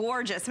 These are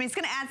gorgeous. I mean, it's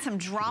going to add some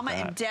drama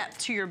and depth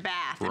to your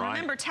bath. And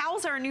remember,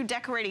 towels are a new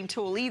decorating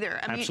tool either.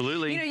 I mean,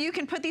 you know, you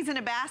can put these in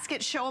a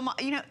basket, show them,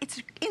 you know,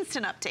 it's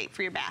instant update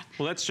for your bath.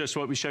 Well, that's just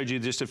what we showed you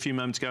just a few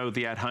moments ago with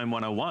the At Home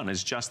 101.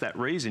 It's just that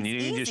reason. You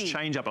can just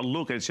change up a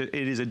look. It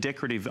is a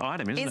decorative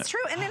item, isn't it? It's true.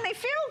 And then they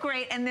feel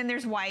great. And then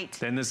there's white.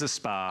 Then there's the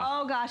spa.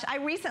 Oh, gosh. I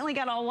recently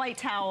got all white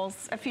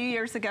towels a few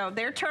years ago.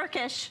 They're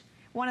Turkish.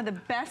 One of the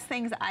best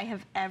things I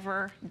have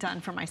ever done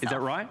for myself. Is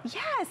that right?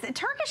 Yes.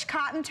 Turkish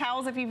cotton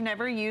towels, if you've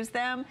never used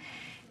them,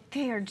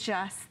 they are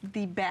just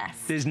the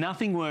best. There's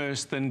nothing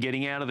worse than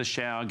getting out of the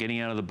shower, getting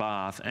out of the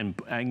bath,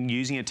 and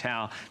using a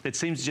towel that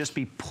seems to just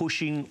be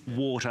pushing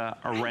water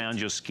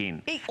around your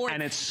skin.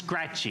 And it's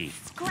scratchy.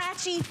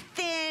 Scratchy,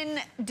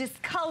 thin,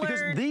 discolored.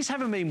 Because these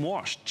haven't been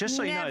washed, just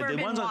so you know. Never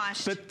been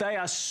washed. But they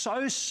are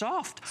so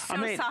soft.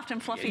 So soft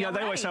and fluffy you know,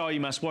 they always say, oh, you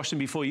must wash them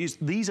before you use.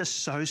 These are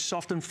so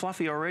soft and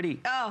fluffy already.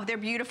 Oh, they're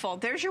beautiful.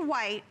 There's your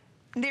white.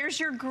 There's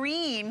your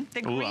green,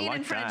 the green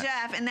in front of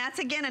Jeff, and that's,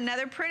 again,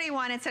 another pretty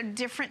one. It's a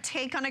different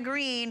take on a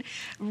green.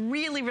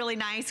 Really, really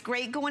nice.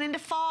 Great going into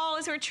fall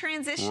as we're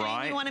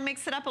transitioning. You want to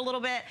mix it up a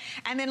little bit.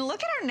 And then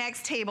look at our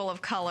next table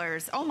of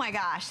colors. Oh, my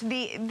gosh.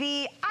 The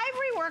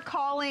ivory we're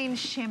calling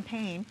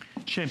champagne.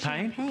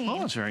 Champagne?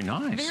 Oh, it's very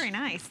nice. Very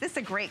nice. This is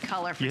a great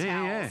color for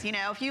towels. You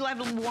know, if you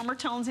love warmer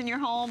tones in your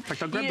home. In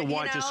fact, I'll grab the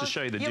white just to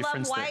show you the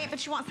difference. You love white,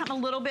 but you want something a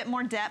little bit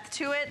more depth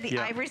to it. The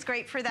ivory's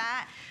great for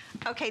that.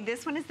 Okay,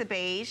 this one is the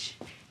beige.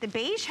 The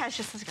beige has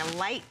just like a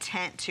light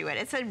tint to it.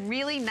 It's a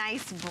really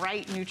nice,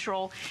 bright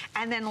neutral.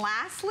 And then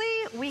lastly,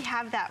 we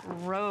have that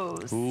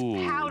rose. Ooh,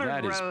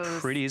 powdered rose. That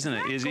is pretty, isn't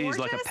it? It is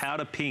like a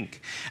powder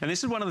pink. And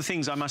this is one of the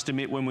things I must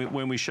admit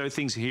when we show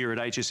things here at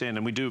HSN,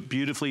 and we do it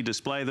beautifully,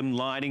 display them,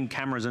 lighting,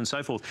 cameras, and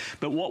so forth.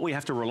 But what we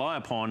have to rely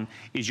upon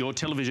is your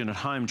television at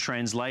home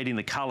translating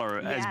the color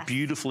as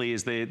beautifully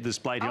as they're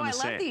displayed here on the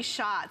set. I love these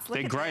shots. Look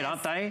they're great,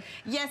 aren't they?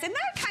 Yes, and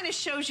that kind of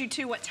shows you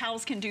too what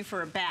towels can do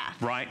for a bath.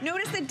 Right.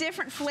 Notice the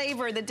different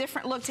flavor, the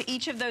different look to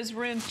each of those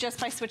rooms just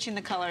by switching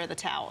the color of the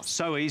towels.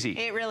 So easy.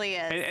 It really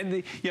is. And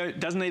you know, it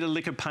doesn't need a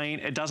lick of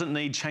paint. It doesn't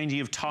need changing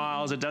of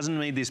tiles. It doesn't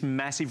need this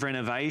massive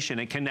renovation.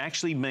 It can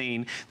actually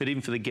mean that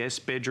even for the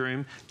guest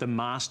bedroom, the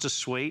master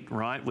suite,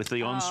 right, with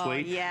the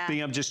ensuite, being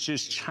able to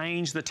just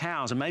change the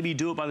towels. And maybe you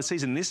do it by the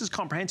season. This is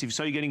comprehensive.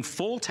 So you're getting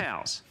 4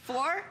 towels.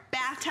 4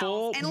 bath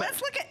towels. And let's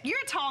look at, you're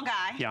a tall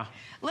guy. Yeah.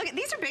 Look at,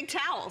 these are big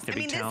towels. I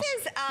mean, this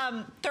is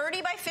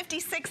 30 by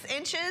 56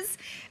 inches.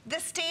 The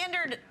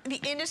standard, the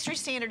industry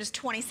standard is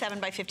 27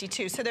 by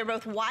 52. So they're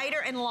both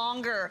wider and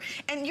longer.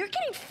 And you're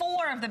getting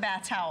 4 of the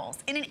bath towels.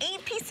 In an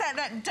 8-piece set,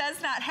 that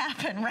does not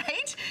happen,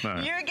 right? No.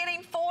 You're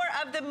getting 4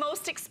 of the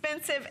most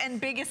expensive and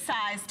biggest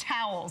size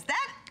towels.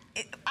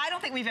 I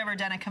don't think we've ever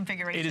done a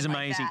configuration like that. It is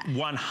amazing.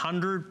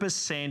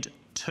 100%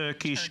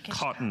 Turkish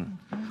cotton.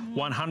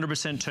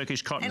 100%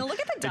 Turkish cotton. And look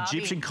at the dobby.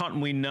 Egyptian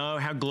cotton, we know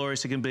how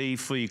glorious it can be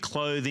for your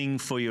clothing,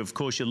 for your, of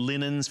course, your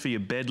linens, for your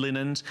bed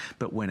linens.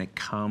 But when it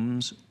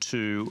comes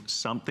to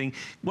something,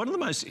 one of the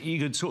most, you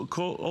could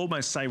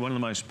almost say one of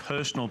the most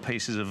personal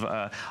pieces of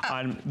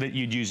item that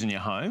you'd use in your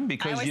home,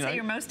 because I always say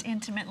your most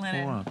intimate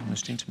linen. Oh,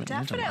 most intimate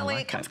linen. Definitely,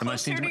 it comes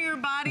closer to your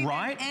body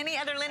than any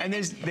other linen. And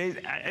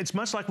it's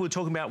much like we were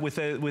talking about with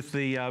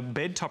the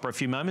bed topper a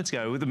few moments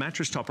ago, with the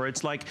mattress topper.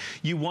 It's like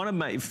you want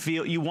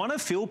to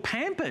feel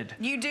pampered.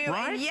 You do,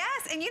 right? And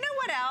yes, and you know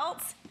what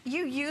else?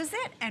 You use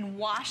it and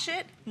wash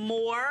it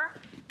more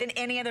than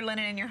any other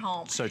linen in your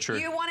home. So true.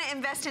 You want to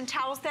invest in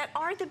towels that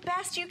are the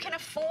best you can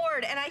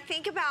afford. And I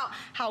think about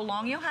how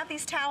long you'll have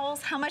these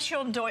towels, how much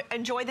you'll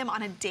enjoy them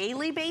on a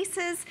daily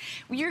basis.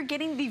 You're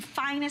getting the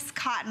finest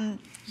cotton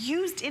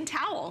used in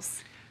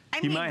towels.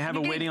 You may have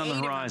a wedding on the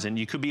horizon.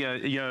 You could be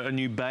a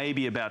new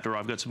baby about to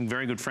arrive. I've got some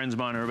very good friends of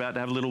mine who are about to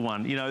have a little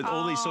one. You know,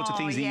 all these sorts of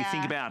things that you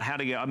think about how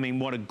to go. I mean,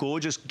 what a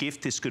gorgeous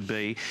gift this could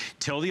be.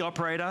 Tell the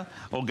operator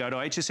or go to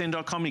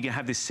hsn.com. You can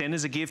have this sent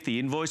as a gift. The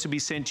invoice will be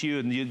sent to you,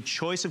 and your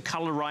choice of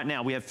colour right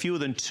now. We have fewer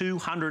than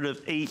 200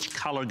 of each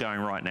colour going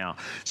right now.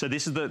 So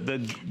this is the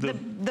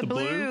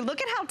blue.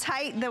 Look at how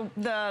tight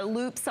the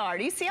loops are.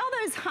 Do you see all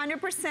those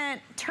 100%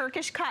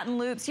 Turkish cotton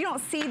loops? You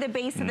don't see the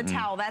base of the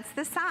towel. That's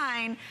the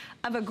sign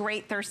of a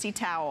great thirsty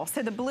towel.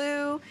 So the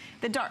blue,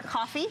 the dark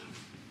coffee,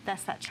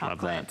 that's that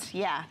chocolate. Love that.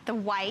 Yeah, the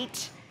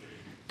white,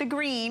 the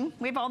green.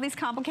 We have all these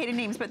complicated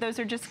names, but those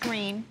are just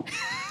green.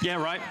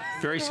 Yeah, right.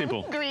 Very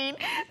simple. Green.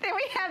 Then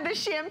we have the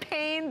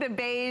champagne, the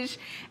beige,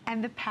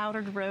 and the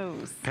powdered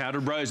rose.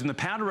 Powdered rose. And the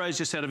powdered rose,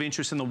 just out of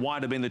interest, and the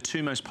white have been the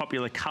two most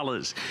popular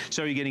colours.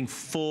 So you're getting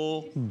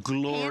 4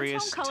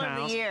 glorious Pantone color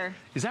towels. of the year.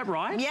 Is that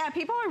right? Yeah,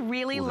 people are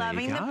really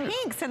loving the go.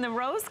 pinks and the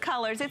rose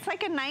colors. It's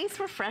like a nice,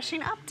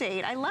 refreshing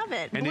update. I love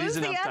it. And Blue's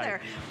it is an the update.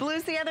 other.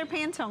 Blue's the other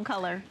Pantone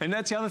color. And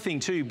that's the other thing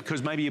too,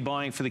 because maybe you're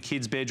buying for the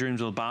kids'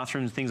 bedrooms or the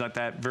bathrooms, things like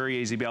that. Very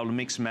easy to be able to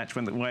mix and match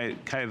when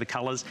the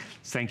colours.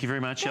 Thank you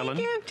very much, Ellen.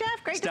 Thank you,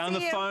 Jeff. Great Stay to on see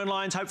the you. phone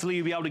lines. Hopefully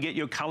you'll be able to get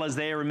your colours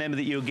there. Remember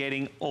that you're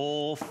getting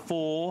all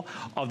 4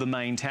 of the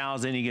main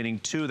towels. Then you're getting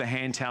 2 of the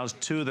hand towels,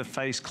 2 of the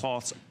face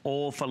cloths,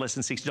 all for less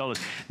than $60.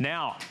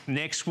 Now,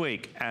 next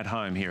week at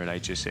home here at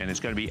HSN, it's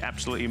going to be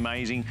absolutely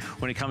amazing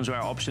when it comes to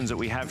our options that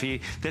we have here.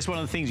 That's one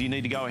of the things you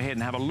need to go ahead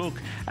and have a look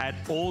at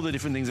all the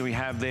different things that we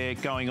have there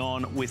going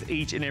on with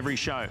each and every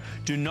show.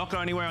 Do not go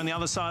anywhere on the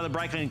other side of the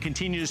break and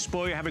continue to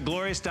spoil you. Have a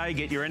glorious day.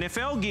 Get your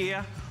NFL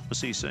gear. We'll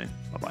see you soon.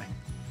 Bye-bye.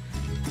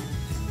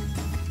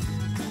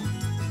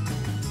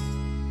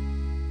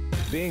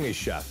 Being a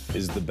chef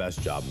is the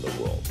best job in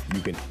the world.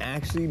 You can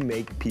actually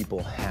make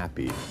people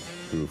happy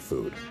through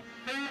food.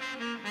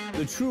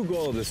 The true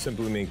goal of the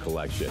Simply Me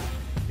collection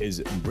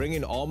is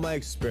bringing all my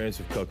experience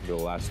of cooking for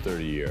the last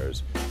 30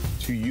 years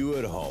to you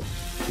at home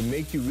to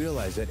make you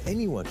realize that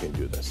anyone can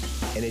do this.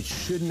 And it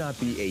should not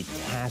be a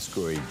task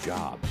or a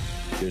job.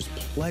 There's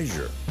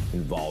pleasure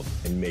involved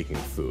in making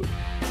food.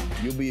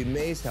 You'll be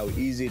amazed how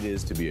easy it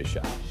is to be a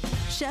chef.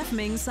 Chef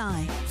Ming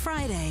Tsai,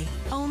 Friday,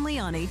 only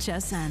on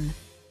HSN.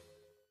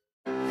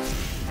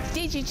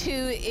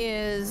 DG2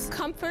 is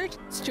comfort,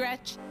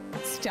 stretch,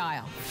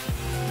 style.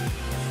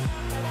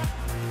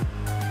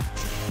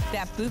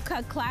 That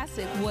bootcut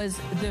classic was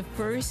the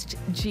first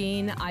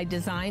jean I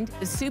designed.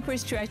 The Super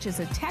Stretch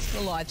is a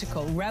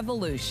technological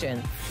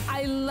revolution.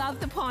 I love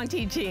the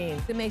Ponte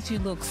jean. It makes you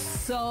look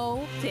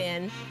so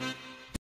thin